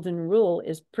the golden rule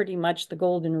is pretty much the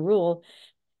golden rule.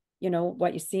 You know,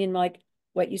 what you see in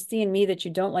me that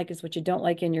you don't like is what you don't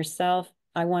like in yourself.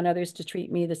 I want others to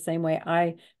treat me the same way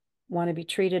I want to be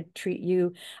treated, treat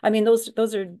you. I mean, those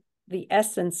are the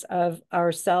essence of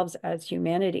ourselves as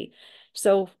humanity.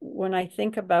 So when I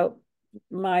think about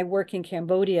my work in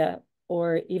Cambodia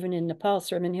or even in Nepal,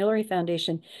 Sermon Hillary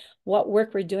Foundation, what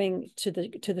work we're doing to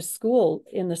the school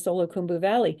in the Solo-Khumbu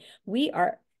Valley, we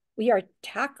are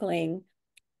tackling,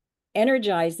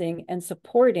 energizing, and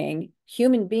supporting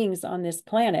human beings on this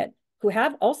planet who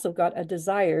have also got a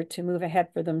desire to move ahead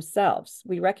for themselves.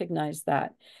 We recognize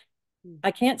that.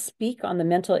 I can't speak on the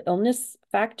mental illness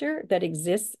factor that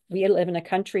exists. We live in a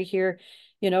country here,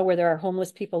 you know, where there are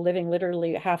homeless people living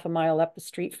literally half a mile up the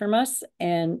street from us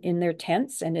and in their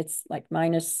tents, and it's like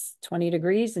minus 20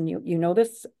 degrees. And you know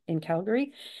this in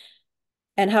Calgary.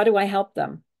 And how do I help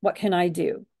them? What can I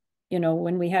do? You know,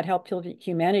 when we had Help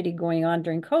Humanity going on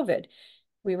during COVID,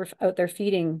 we were out there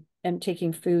feeding and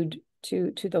taking food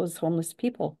to those homeless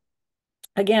people.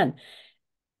 Again,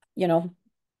 you know,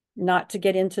 not to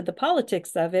get into the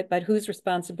politics of it, but whose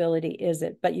responsibility is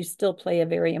it? But you still play a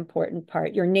very important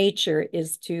part. Your nature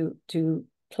is to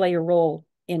play a role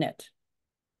in it.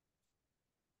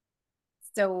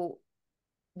 So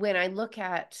when I look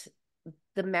at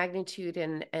the magnitude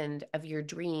and of your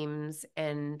dreams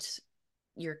and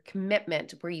your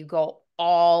commitment where you go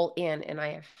all in, and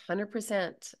I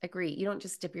 100% agree, you don't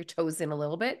just dip your toes in a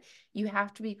little bit, you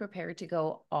have to be prepared to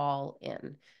go all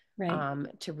in,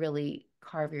 Right. to really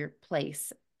carve your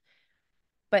place.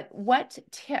 But what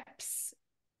tips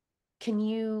can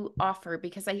you offer?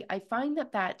 Because I find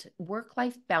that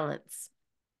work-life balance,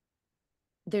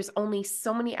 there's only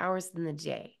so many hours in the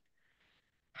day.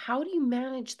 How do you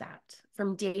manage that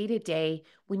from day to day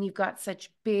when you've got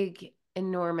such big,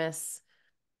 enormous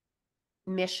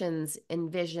missions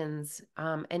and visions,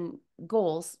 and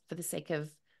goals, for the sake of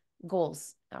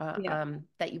goals, Yeah.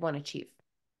 that you want to achieve?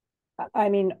 I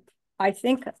mean, I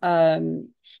think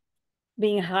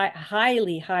being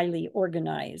highly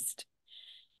organized.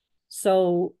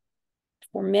 So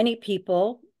for many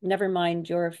people, never mind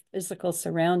your physical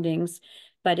surroundings,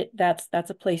 but that's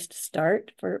a place to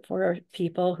start for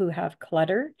people who have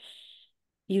clutter.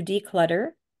 You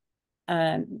declutter,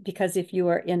 because if you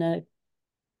are in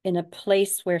a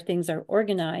place where things are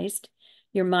organized,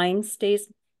 your mind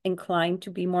stays inclined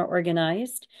to be more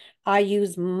organized. I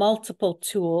use multiple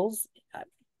tools,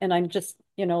 and I'm just,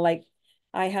 you know, like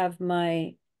I have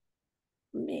here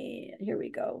we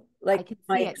go, I like can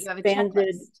my see it. You have a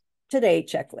expanded checklist. today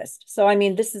checklist. So, I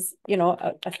mean, this is, you know,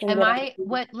 a thing Am that I I, do.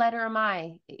 what letter am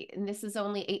I? And this is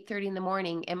only 8:30 in the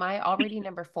morning. Am I already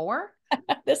number 4?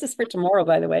 This is for tomorrow,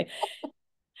 by the way.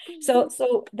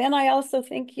 So then I also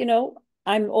think, you know,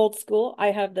 I'm old school.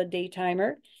 I have the day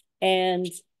timer, and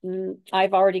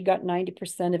I've already got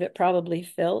 90% of it probably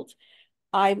filled.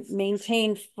 I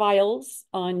maintain files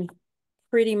on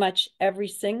pretty much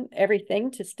everything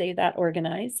to stay that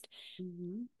organized.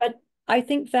 Mhm. But I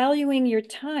think valuing your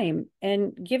time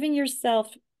and giving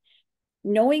yourself,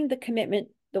 knowing the commitment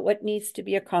that what needs to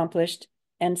be accomplished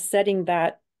and setting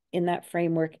that in that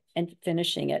framework and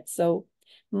finishing it. So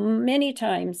many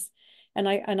times, and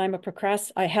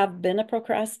I have been a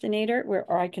procrastinator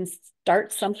where I can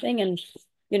start something and,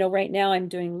 you know, right now I'm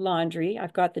doing laundry.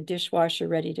 I've got the dishwasher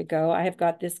ready to go. I have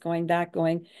got this going, that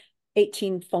going,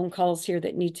 18 phone calls here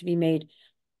that need to be made.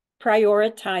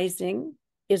 Prioritizing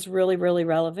is really, really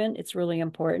relevant. It's really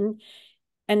important.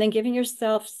 And then giving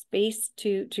yourself space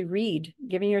to read,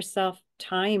 giving yourself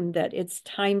time that it's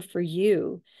time for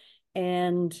you.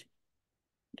 And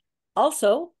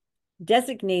also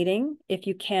designating, if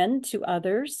you can, to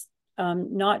others,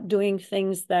 not doing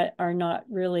things that are not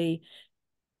really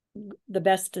the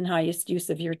best and highest use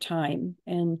of your time.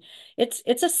 And it's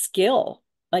a skill.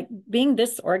 Like being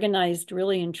this organized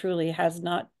really and truly has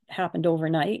not happened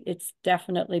overnight. It's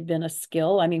definitely been a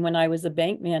skill. I mean, when I was a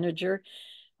bank manager,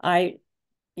 I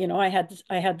you know, I had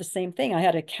the same thing. I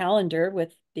had a calendar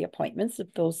with the appointments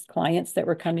of those clients that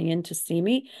were coming in to see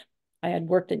me. I had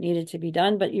work that needed to be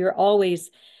done, but you're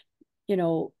always, you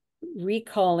know,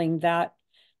 recalling that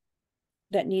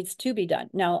needs to be done.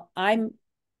 Now, I'm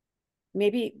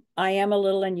maybe I am a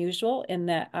little unusual in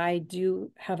that I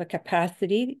do have a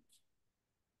capacity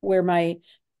where my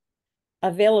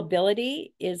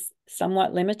availability is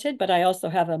somewhat limited, but I also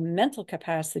have a mental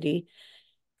capacity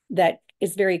that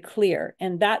is very clear.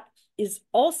 And that is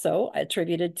also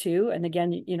attributed to, and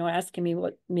again, you know, asking me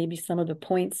what maybe some of the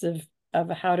points of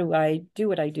how do I do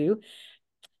what I do,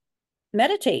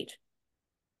 meditate.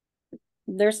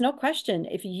 There's no question.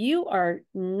 If you are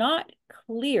not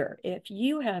clear, if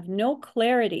you have no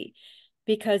clarity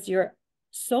because you're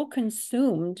so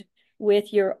consumed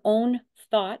with your own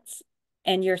thoughts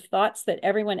and your thoughts that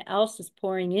everyone else is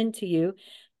pouring into you,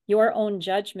 your own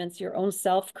judgments, your own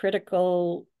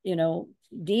self-critical, you know,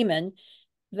 demon,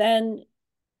 then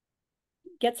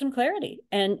get some clarity.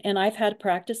 And I've had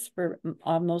practice for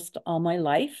almost all my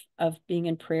life of being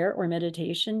in prayer or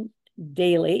meditation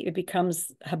daily. It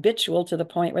becomes habitual to the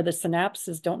point where the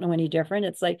synapses don't know any different.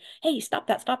 It's like, hey, stop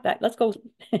that, let's go.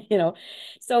 You know,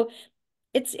 so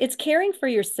it's caring for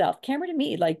yourself. Camera to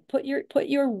me, like put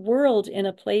your world in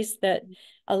a place that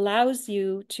allows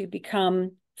you to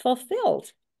become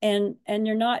fulfilled, and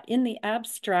you're not in the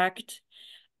abstract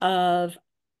of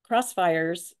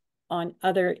crossfires on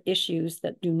other issues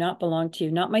that do not belong to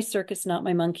you. Not my circus, not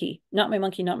my monkey, not my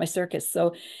monkey, not my circus.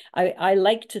 So I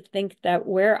like to think that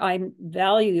where I'm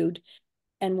valued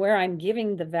and where I'm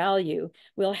giving the value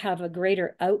will have a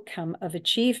greater outcome of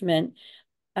achievement.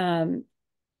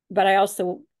 But I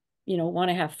also, you know, want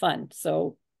to have fun.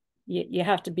 So you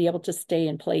have to be able to stay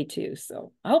and play too.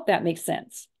 So I hope that makes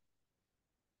sense.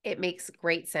 It makes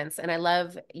great sense. And I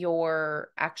love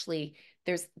your actually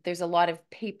there's a lot of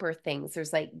paper things.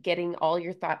 There's like getting all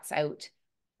your thoughts out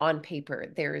on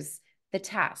paper. There's the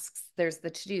tasks, there's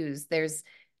the to-dos, there's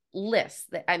lists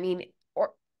that I mean,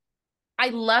 or I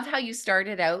love how you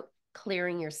started out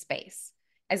clearing your space.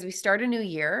 As we start a new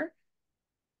year,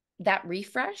 that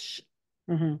refresh,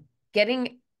 Mm-hmm.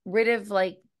 getting rid of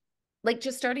like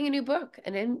just starting a new book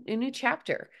and a new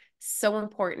chapter, so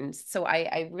important. So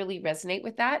I really resonate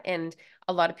with that, and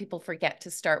a lot of people forget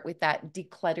to start with that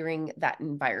decluttering that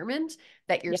environment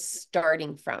that you're Yeah.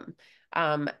 starting from.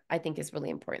 I think is really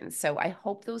important. So I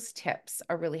hope those tips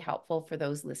are really helpful for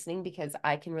those listening, because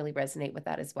I can really resonate with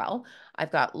that as well.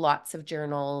 I've got lots of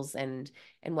journals and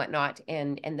whatnot,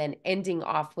 and then ending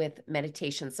off with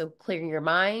meditation. So clearing your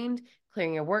mind,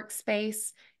 clearing your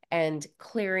workspace, and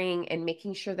clearing and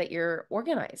making sure that you're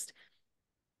organized.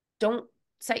 Don't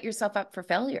set yourself up for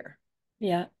failure.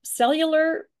 Yeah.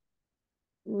 Cellular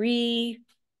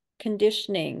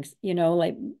reconditioning, you know,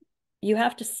 like you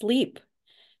have to sleep.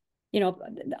 You know,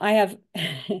 I have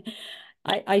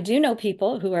I do know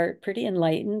people who are pretty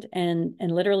enlightened and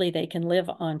literally they can live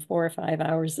on 4 or 5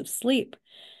 hours of sleep.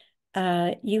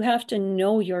 You have to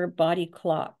know your body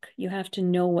clock. You have to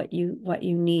know what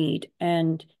you need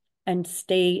and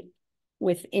stay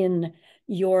within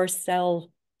your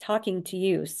cell talking to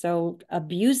you. So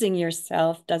abusing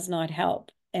yourself does not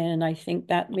help. And I think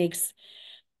that makes,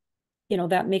 you know,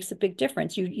 that makes a big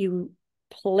difference. You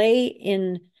play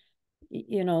in,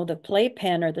 you know, the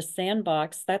playpen or the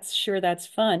sandbox. That's sure that's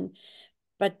fun,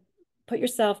 but put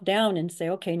yourself down and say,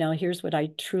 okay, now here's what I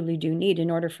truly do need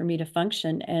in order for me to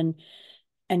function and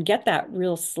get that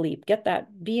real sleep, get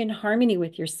that, be in harmony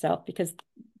with yourself, because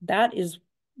that is,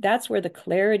 that's where the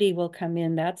clarity will come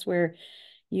in. That's where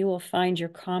you will find your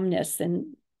calmness,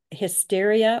 and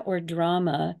hysteria or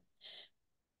drama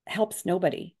helps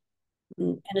nobody.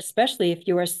 And especially if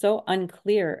you are so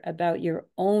unclear about your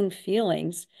own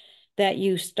feelings that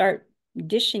you start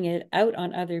dishing it out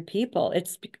on other people,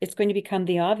 it's going to become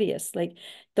the obvious. Like,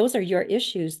 those are your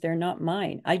issues, they're not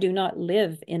mine. I do not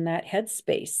live in that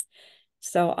headspace.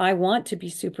 So I want to be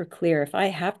super clear. If I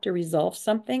have to resolve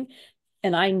something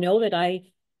and I know that I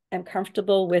am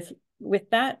comfortable with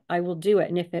that, I will do it.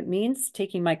 And if it means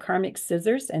taking my karmic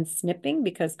scissors and snipping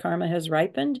because karma has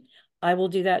ripened, I will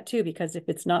do that too, because if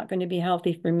it's not going to be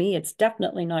healthy for me, it's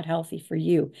definitely not healthy for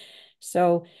you.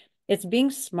 So it's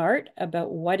being smart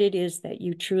about what it is that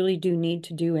you truly do need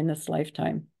to do in this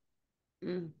lifetime.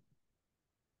 Mm.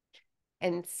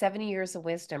 And 70 years of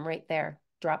wisdom right there.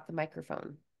 Drop the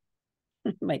microphone.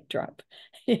 Mic drop.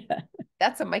 Yeah.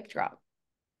 That's a mic drop.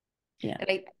 Yeah.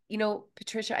 And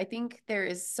Patricia, I think there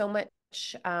is so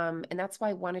much, and that's why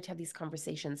I wanted to have these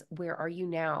conversations. Where are you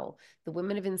now? The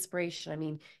women of inspiration. I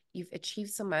mean, you've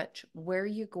achieved so much. Where are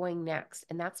you going next?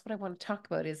 And that's what I want to talk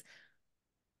about is,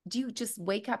 do you just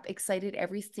wake up excited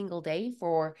every single day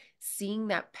for seeing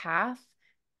that path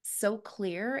so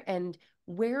clear? And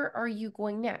where are you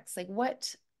going next? Like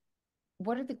what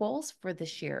are the goals for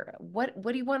this year? What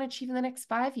do you want to achieve in the next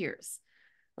 5 years?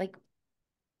 Like,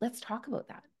 let's talk about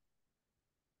that.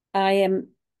 I am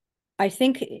I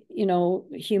think,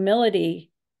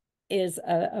 humility is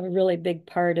a really big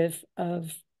part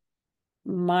of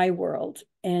my world.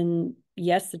 And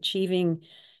yes, achieving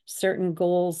certain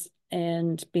goals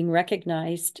and being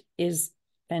recognized is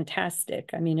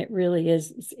fantastic. I mean, it really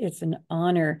is. It's an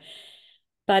honor,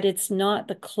 but it's not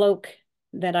the cloak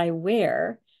that I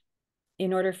wear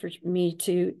in order for me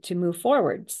to move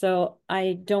forward. So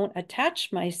I don't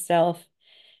attach myself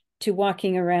to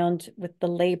walking around with the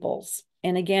labels.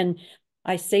 And again,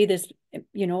 I say this,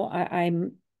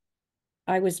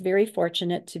 I was very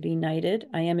fortunate to be knighted.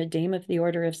 I am a Dame of the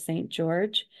Order of St.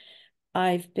 George.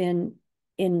 I've been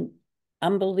in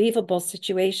unbelievable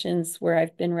situations where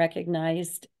I've been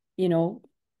recognized,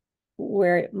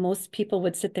 where most people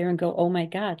would sit there and go, oh my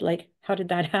God, like, how did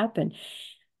that happen?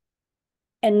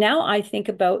 And now I think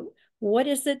about what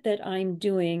is it that I'm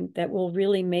doing that will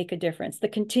really make a difference? The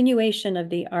continuation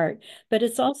of the art, but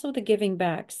it's also the giving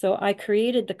back. So I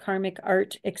created the Karmic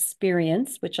Art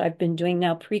Experience, which I've been doing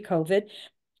now pre-COVID,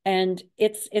 and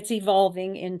it's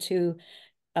evolving into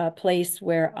a place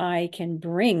where I can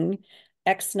bring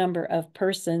X number of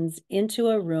persons into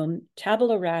a room,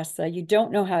 tabula rasa. You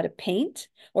don't know how to paint,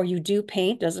 or you do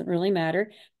paint, doesn't really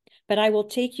matter, but I will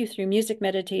take you through music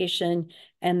meditation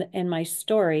and my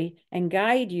story and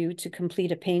guide you to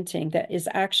complete a painting that is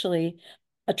actually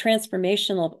a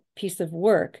transformational piece of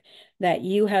work that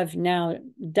you have now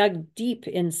dug deep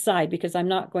inside, because I'm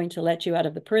not going to let you out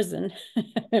of the prison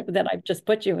that I've just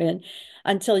put you in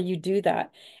until you do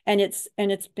that. And it's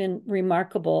been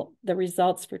remarkable. The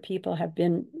results for people have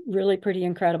been really pretty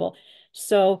incredible.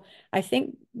 So I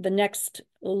think in the next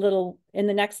little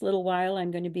while,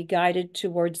 I'm going to be guided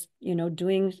towards,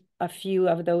 doing a few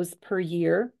of those per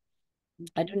year.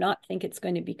 I do not think it's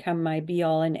going to become my be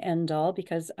all and end all,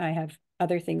 because I have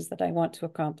other things that I want to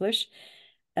accomplish.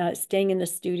 Staying in the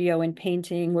studio and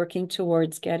painting, working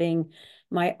towards getting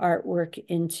my artwork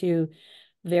into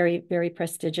very, very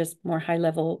prestigious, more high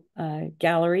level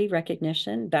gallery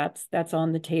recognition. That's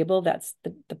on the table. That's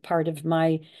the part of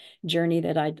my journey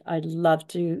that I'd love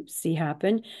to see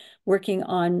happen. Working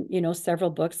on, several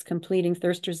books, completing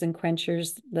Thirsters and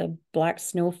Quenchers, The Black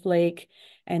Snowflake,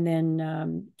 and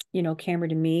then, Camera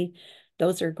to Me.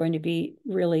 Those are going to be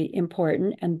really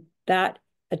important. And that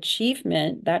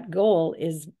achievement, that goal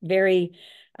is very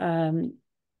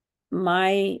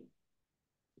my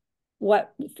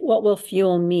what will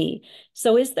fuel me.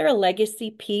 So is there a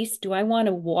legacy piece? Do I want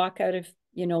to walk out of,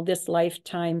 this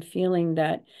lifetime feeling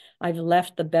that I've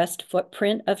left the best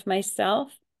footprint of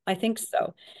myself? I think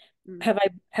so.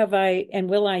 And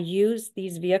will I use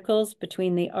these vehicles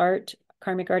between the art,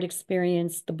 Karmic Art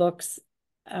Experience, the books,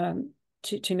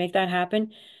 to make that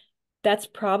happen? That's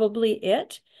probably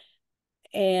it.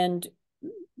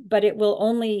 But it will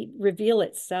only reveal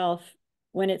itself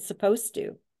when it's supposed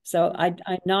to. So I'm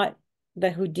not the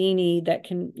Houdini that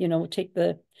can, take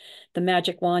the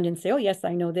magic wand and say, oh, yes,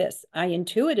 I know this. I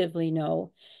intuitively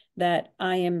know that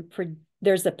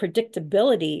there's a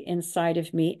predictability inside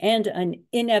of me and an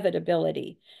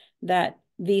inevitability that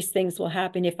these things will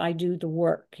happen if I do the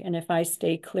work and if I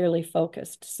stay clearly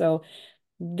focused. So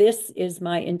this is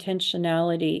my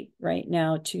intentionality right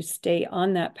now, to stay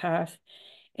on that path.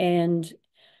 And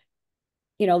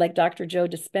like Dr. Joe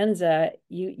Dispenza,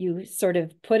 you sort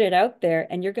of put it out there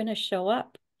and you're going to show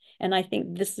up. And I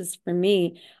think this is, for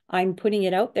me, I'm putting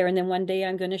it out there, and then one day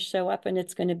I'm going to show up and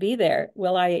it's going to be there.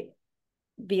 Will I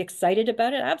be excited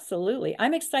about it? Absolutely.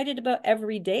 I'm excited about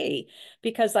every day,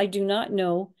 because I do not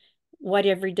know what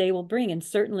every day will bring. And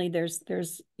certainly there's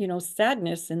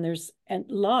sadness and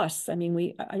loss. I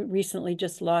mean, I recently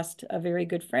just lost a very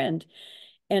good friend.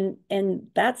 And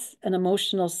that's an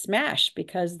emotional smash,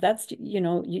 because that's,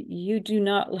 you do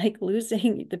not like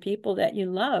losing the people that you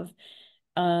love.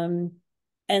 And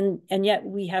yet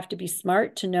we have to be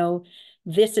smart to know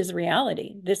this is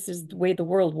reality. This is the way the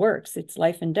world works. It's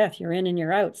life and death. You're in and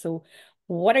you're out. So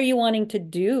what are you wanting to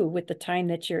do with the time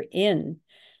that you're in?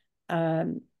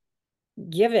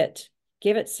 Give it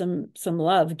some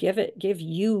love. Give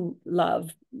you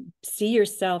love. See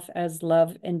yourself as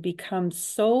love, and become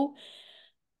so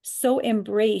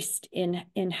embraced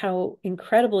in how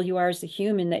incredible you are as a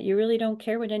human that you really don't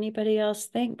care what anybody else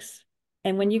thinks.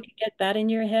 And when you can get that in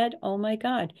your head, oh my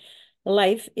God,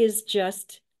 life is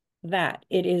just that.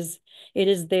 It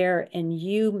is there, and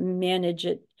you manage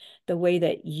it the way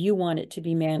that you want it to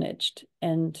be managed.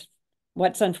 And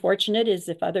what's unfortunate is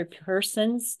if other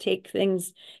persons take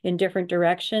things in different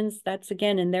directions, that's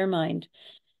again in their mind.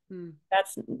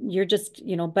 You're just,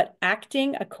 but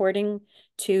acting according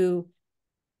to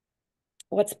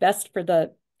what's best for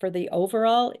the for the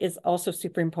overall is also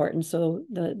super important. So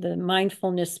the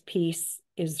mindfulness piece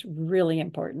is really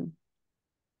important.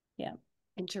 Yeah.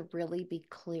 And to really be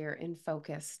clear and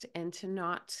focused and to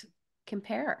not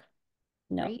compare,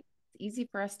 No. right? It's easy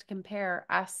for us to compare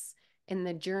us in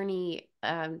the journey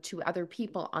to other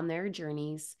people on their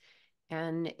journeys.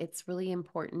 And it's really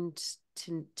important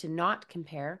to not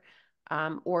compare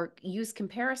or use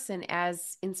comparison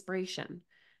as inspiration.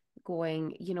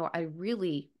 Going, I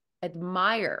really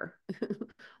admire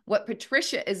what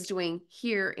Patricia is doing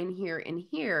here and here and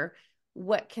here.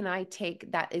 What can I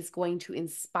take that is going to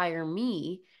inspire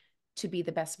me to be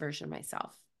the best version of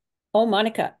myself? Oh,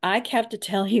 Monica, I have to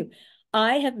tell you,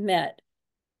 I have met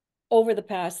over the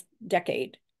past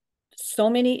decade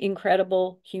so many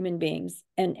incredible human beings,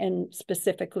 and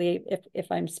specifically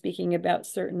if I'm speaking about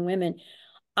certain women,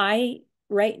 I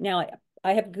right now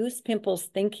I have goose pimples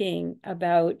thinking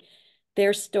about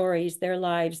their stories, their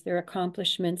lives, their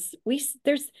accomplishments.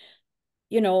 There's,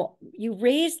 you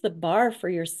raise the bar for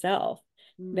yourself.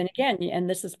 Mm. And again, and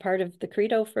this is part of the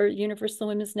credo for Universal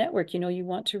Women's Network, you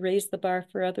want to raise the bar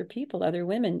for other people, other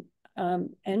women,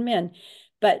 and men.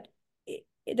 But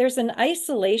there's an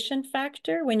isolation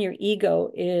factor when your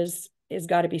ego is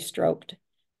got to be stroked.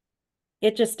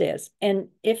 It just is. And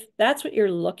if that's what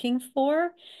you're looking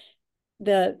for,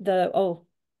 oh,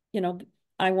 you know,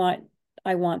 I want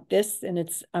I want this, and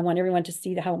I want everyone to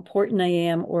see how important I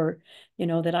am, or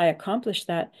that I accomplished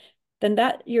that, then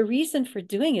that your reason for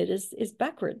doing it is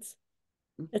backwards.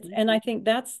 Mhm. And I think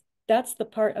that's the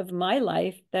part of my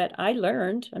life that I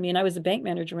learned. I mean, I was a bank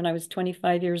manager when I was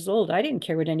 25 years old. I didn't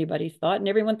care what anybody thought, and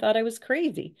everyone thought I was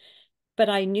crazy. But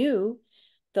I knew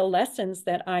the lessons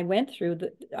that I went through,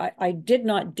 that I did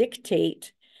not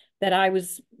dictate that I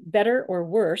was better or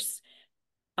worse.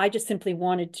 I just simply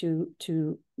wanted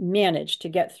to manage to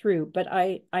get through. But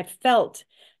I felt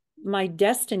my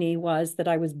destiny was that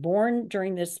I was born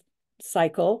during this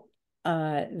cycle,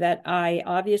 that I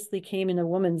obviously came in a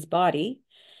woman's body,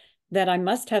 that I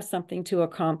must have something to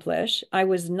accomplish. I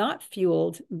was not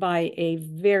fueled by a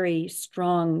very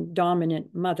strong,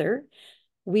 dominant mother.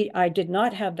 I did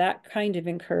not have that kind of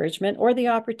encouragement or the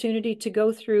opportunity to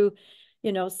go through,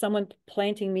 someone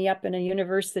planting me up in a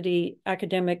university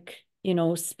academic,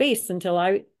 space until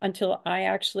I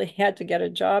actually had to get a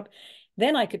job.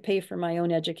 Then I could pay for my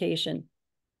own education.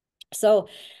 So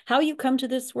how you come to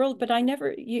this world, but I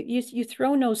never, you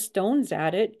throw no stones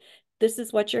at it. This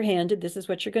is what you're handed. This is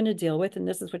what you're going to deal with, and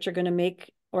this is what you're going to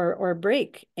make or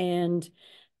break. And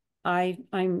I'm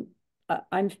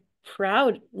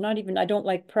proud, not even, I don't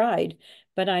like pride,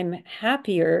 but I'm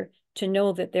happier to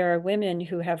know that there are women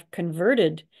who have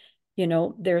converted,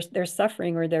 their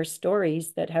suffering or their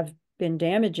stories that have been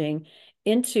damaging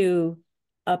into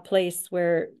a place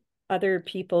where other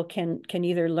people can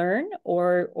either learn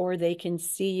or they can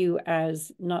see you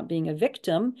as not being a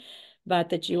victim, but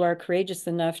that you are courageous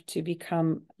enough to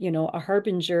become, a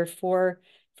harbinger for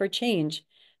change.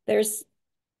 There's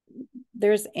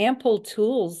there's ample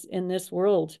tools in this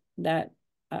world that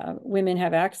women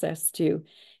have access to,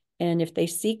 and if they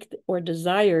seek or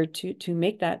desire to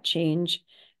make that change,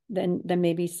 then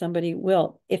maybe somebody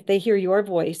will. If they hear your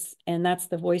voice and that's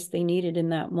the voice they needed in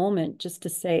that moment, just to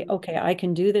say, okay, I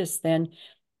can do this, then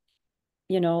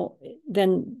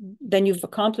then you've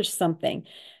accomplished something.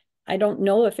 I don't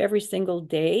know if every single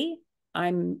day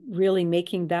I'm really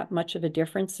making that much of a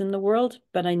difference in the world,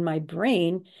 but in my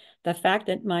brain, the fact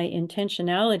that my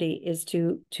intentionality is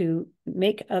to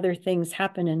make other things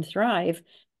happen and thrive,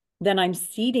 then I'm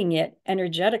seeding it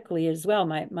energetically as well,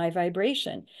 my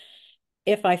vibration.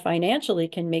 If I financially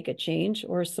can make a change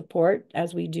or support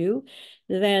as we do,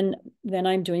 then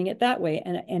I'm doing it that way.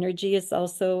 And energy is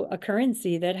also a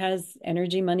currency that has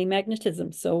energy, money,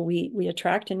 magnetism. So we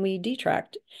attract and we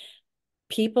detract.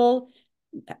 People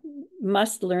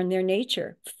must learn their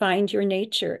nature, find your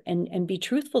nature, and be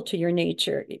truthful to your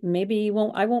nature. Maybe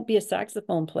I won't be a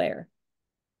saxophone player.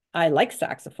 I like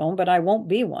saxophone, but I won't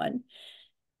be one.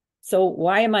 So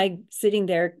why am I sitting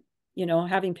there,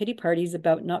 having pity parties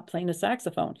about not playing a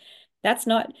saxophone? That's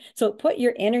not, so put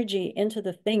your energy into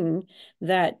the thing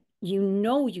that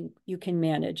you can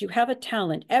manage. You have a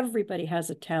talent. Everybody has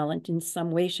a talent in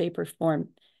some way, shape, or form.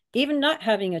 Even not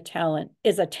having a talent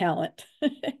is a talent.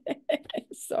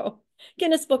 So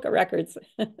Guinness Book of Records.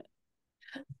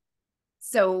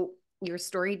 So your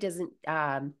story doesn't,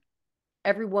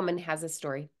 every woman has a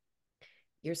story.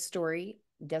 Your story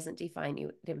doesn't define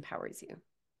you, it empowers you.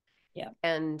 Yeah.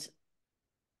 And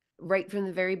right from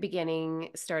the very beginning,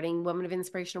 starting Women of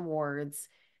Inspiration Awards,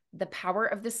 the power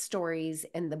of the stories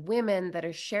and the women that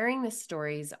are sharing the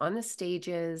stories on the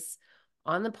stages,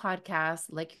 on the podcast,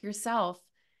 like yourself,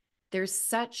 there's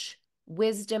such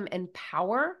wisdom and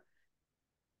power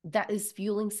that is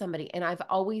fueling somebody. And I've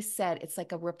always said it's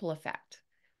like a ripple effect.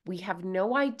 We have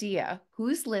no idea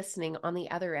who's listening on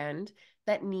the other end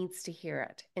that needs to hear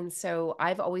it. And so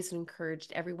I've always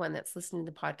encouraged everyone that's listening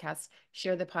to the podcast,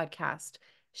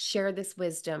 share this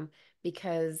wisdom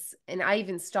because, and I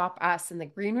even stop us in the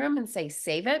green room and say,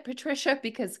 save it, Patricia,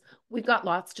 because we've got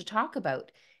lots to talk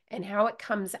about. And how it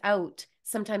comes out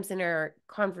sometimes in our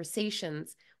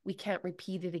conversations, we can't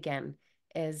repeat it again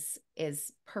as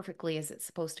perfectly as it's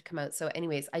supposed to come out. So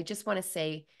anyways, I just want to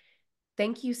say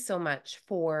thank you so much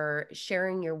for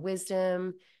sharing your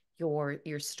wisdom,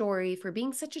 your story, for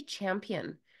being such a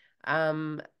champion,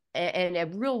 and a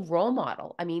real role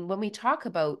model. I mean, when we talk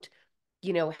about,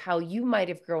 how you might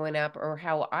have grown up or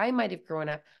how I might have grown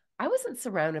up, I wasn't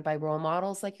surrounded by role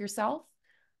models like yourself.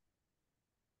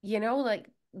 Like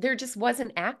there just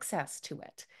wasn't access to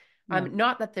it. No.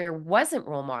 Not that there wasn't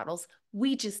role models,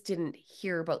 we just didn't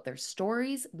hear about their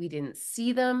stories, we didn't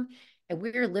see them, and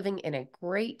we're living in a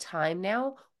great time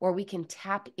now where we can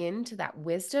tap into that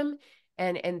wisdom,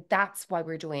 and that's why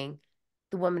we're doing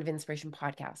the Woman of Inspiration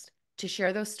podcast, to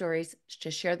share those stories,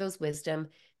 to share those wisdom,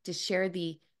 to share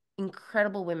the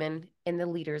incredible women and the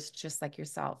leaders just like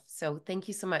yourself. So thank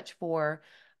you so much for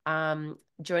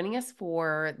joining us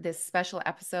for this special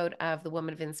episode of the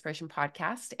Woman of Inspiration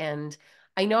podcast. And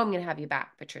I know I'm going to have you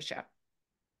back, Patricia.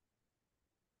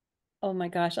 Oh my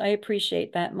gosh, I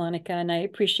appreciate that, Monica, and I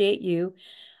appreciate you.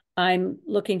 I'm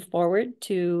looking forward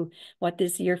to what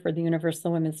this year for the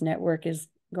Universal Women's Network is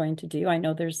going to do. I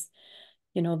know there's,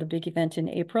 the big event in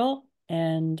April,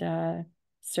 and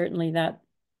certainly that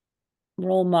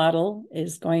role model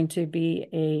is going to be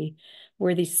a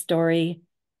worthy story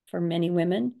for many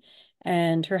women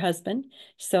and her husband.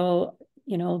 So,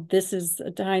 this is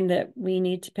a time that we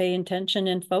need to pay attention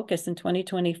and focus. And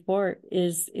 2024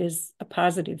 is a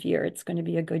positive year. It's going to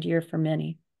be a good year for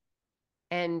many.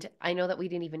 And I know that we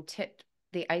didn't even tip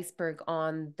the iceberg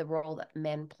on the role that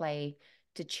men play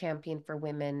to champion for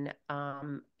women.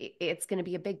 It's going to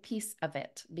be a big piece of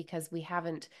it because we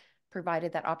haven't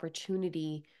provided that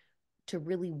opportunity to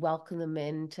really welcome them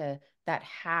into that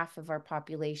half of our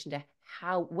population, to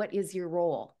what is your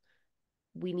role?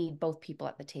 We need both people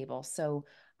at the table. So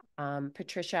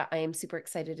Patricia, I am super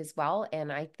excited as well.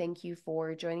 And I thank you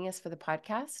for joining us for the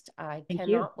podcast. I Thank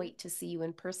you. cannot wait to see you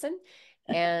in person.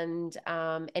 And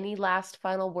any last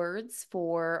final words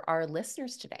for our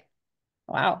listeners today?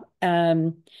 Wow.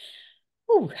 I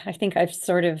think I've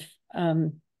sort of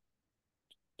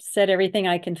said everything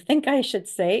I can think I should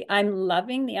say. I'm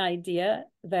loving the idea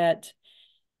that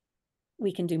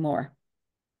we can do more.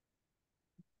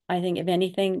 I think if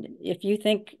anything, if you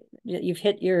think you've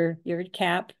hit your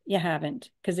cap, you haven't.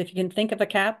 Because if you can think of a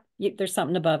cap, there's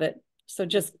something above it. So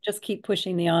just keep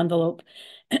pushing the envelope.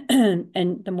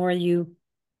 And the more you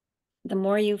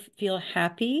feel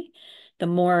happy, the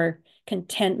more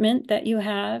contentment that you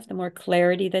have, the more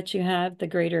clarity that you have, the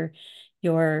greater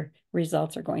your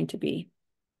results are going to be.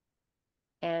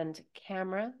 And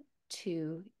camera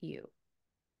to you.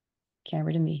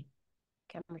 Camera to me.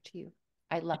 Camera to you.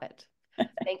 I love it.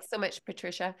 Thanks so much,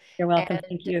 Patricia. You're welcome. And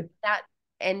Thank you.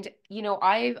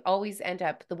 I always end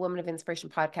up the Woman of Inspiration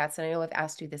podcast, and I know I've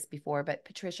asked you this before, but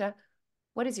Patricia,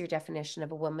 what is your definition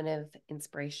of a woman of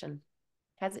inspiration?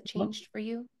 Has it changed for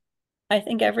you? I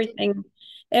think everything,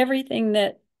 oh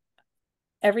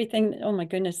my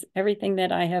goodness, everything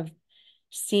that I have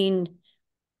seen,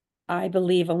 I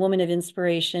believe a woman of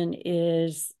inspiration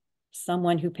is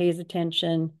someone who pays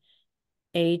attention,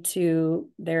 to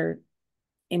their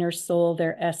inner soul,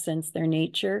 their essence, their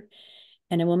nature.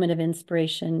 And a woman of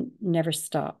inspiration never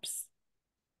stops.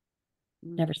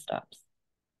 Never stops.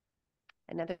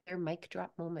 Another mic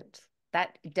drop moment.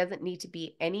 That doesn't need to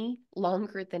be any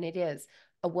longer than it is.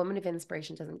 A woman of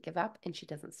inspiration doesn't give up and she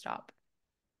doesn't stop.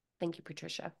 Thank you,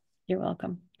 Patricia. You're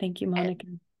welcome. Thank you, Monica.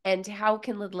 And how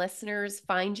can the listeners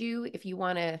find you if you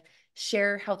want to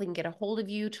share how they can get a hold of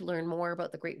you to learn more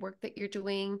about the great work that you're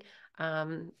doing?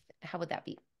 How would that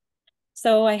be?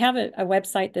 So I have a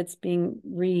website that's being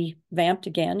revamped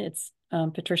again. It's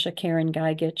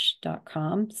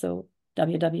patriciakarengagic.com. So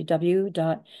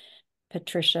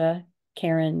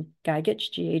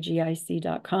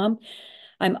www.patriciakarengagic.com.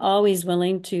 I'm always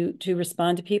willing to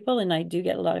respond to people, and I do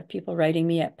get a lot of people writing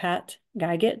me at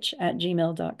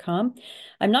patgagic@gmail.com.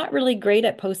 I'm not really great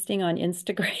at posting on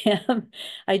Instagram.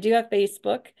 I do have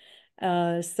Facebook,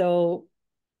 so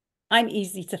I'm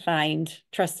easy to find.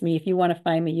 Trust me, if you want to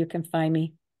find me, you can find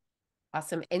me.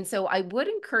 Awesome. And so I would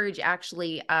encourage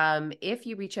actually, if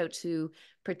you reach out to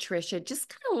Patricia, just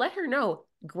kind of let her know,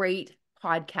 great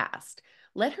podcast.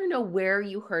 let her know where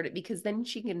you heard it, because then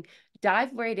she can dive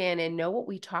right in and know what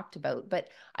we talked about. But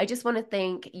I just want to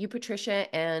thank you,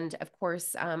 Patricia, and of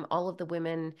course, all of the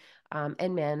women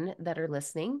and men that are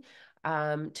listening,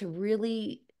 to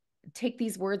really take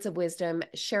these words of wisdom,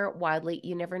 share it widely.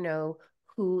 You never know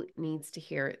who needs to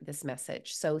hear this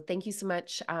message. So thank you so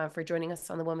much for joining us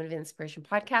on the Woman of Inspiration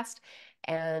podcast,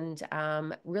 and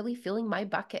really filling my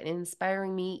bucket and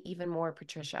inspiring me even more,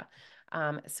 Patricia.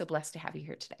 So blessed to have you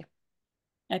here today.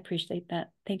 I appreciate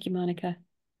that. Thank you, Monica.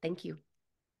 Thank you.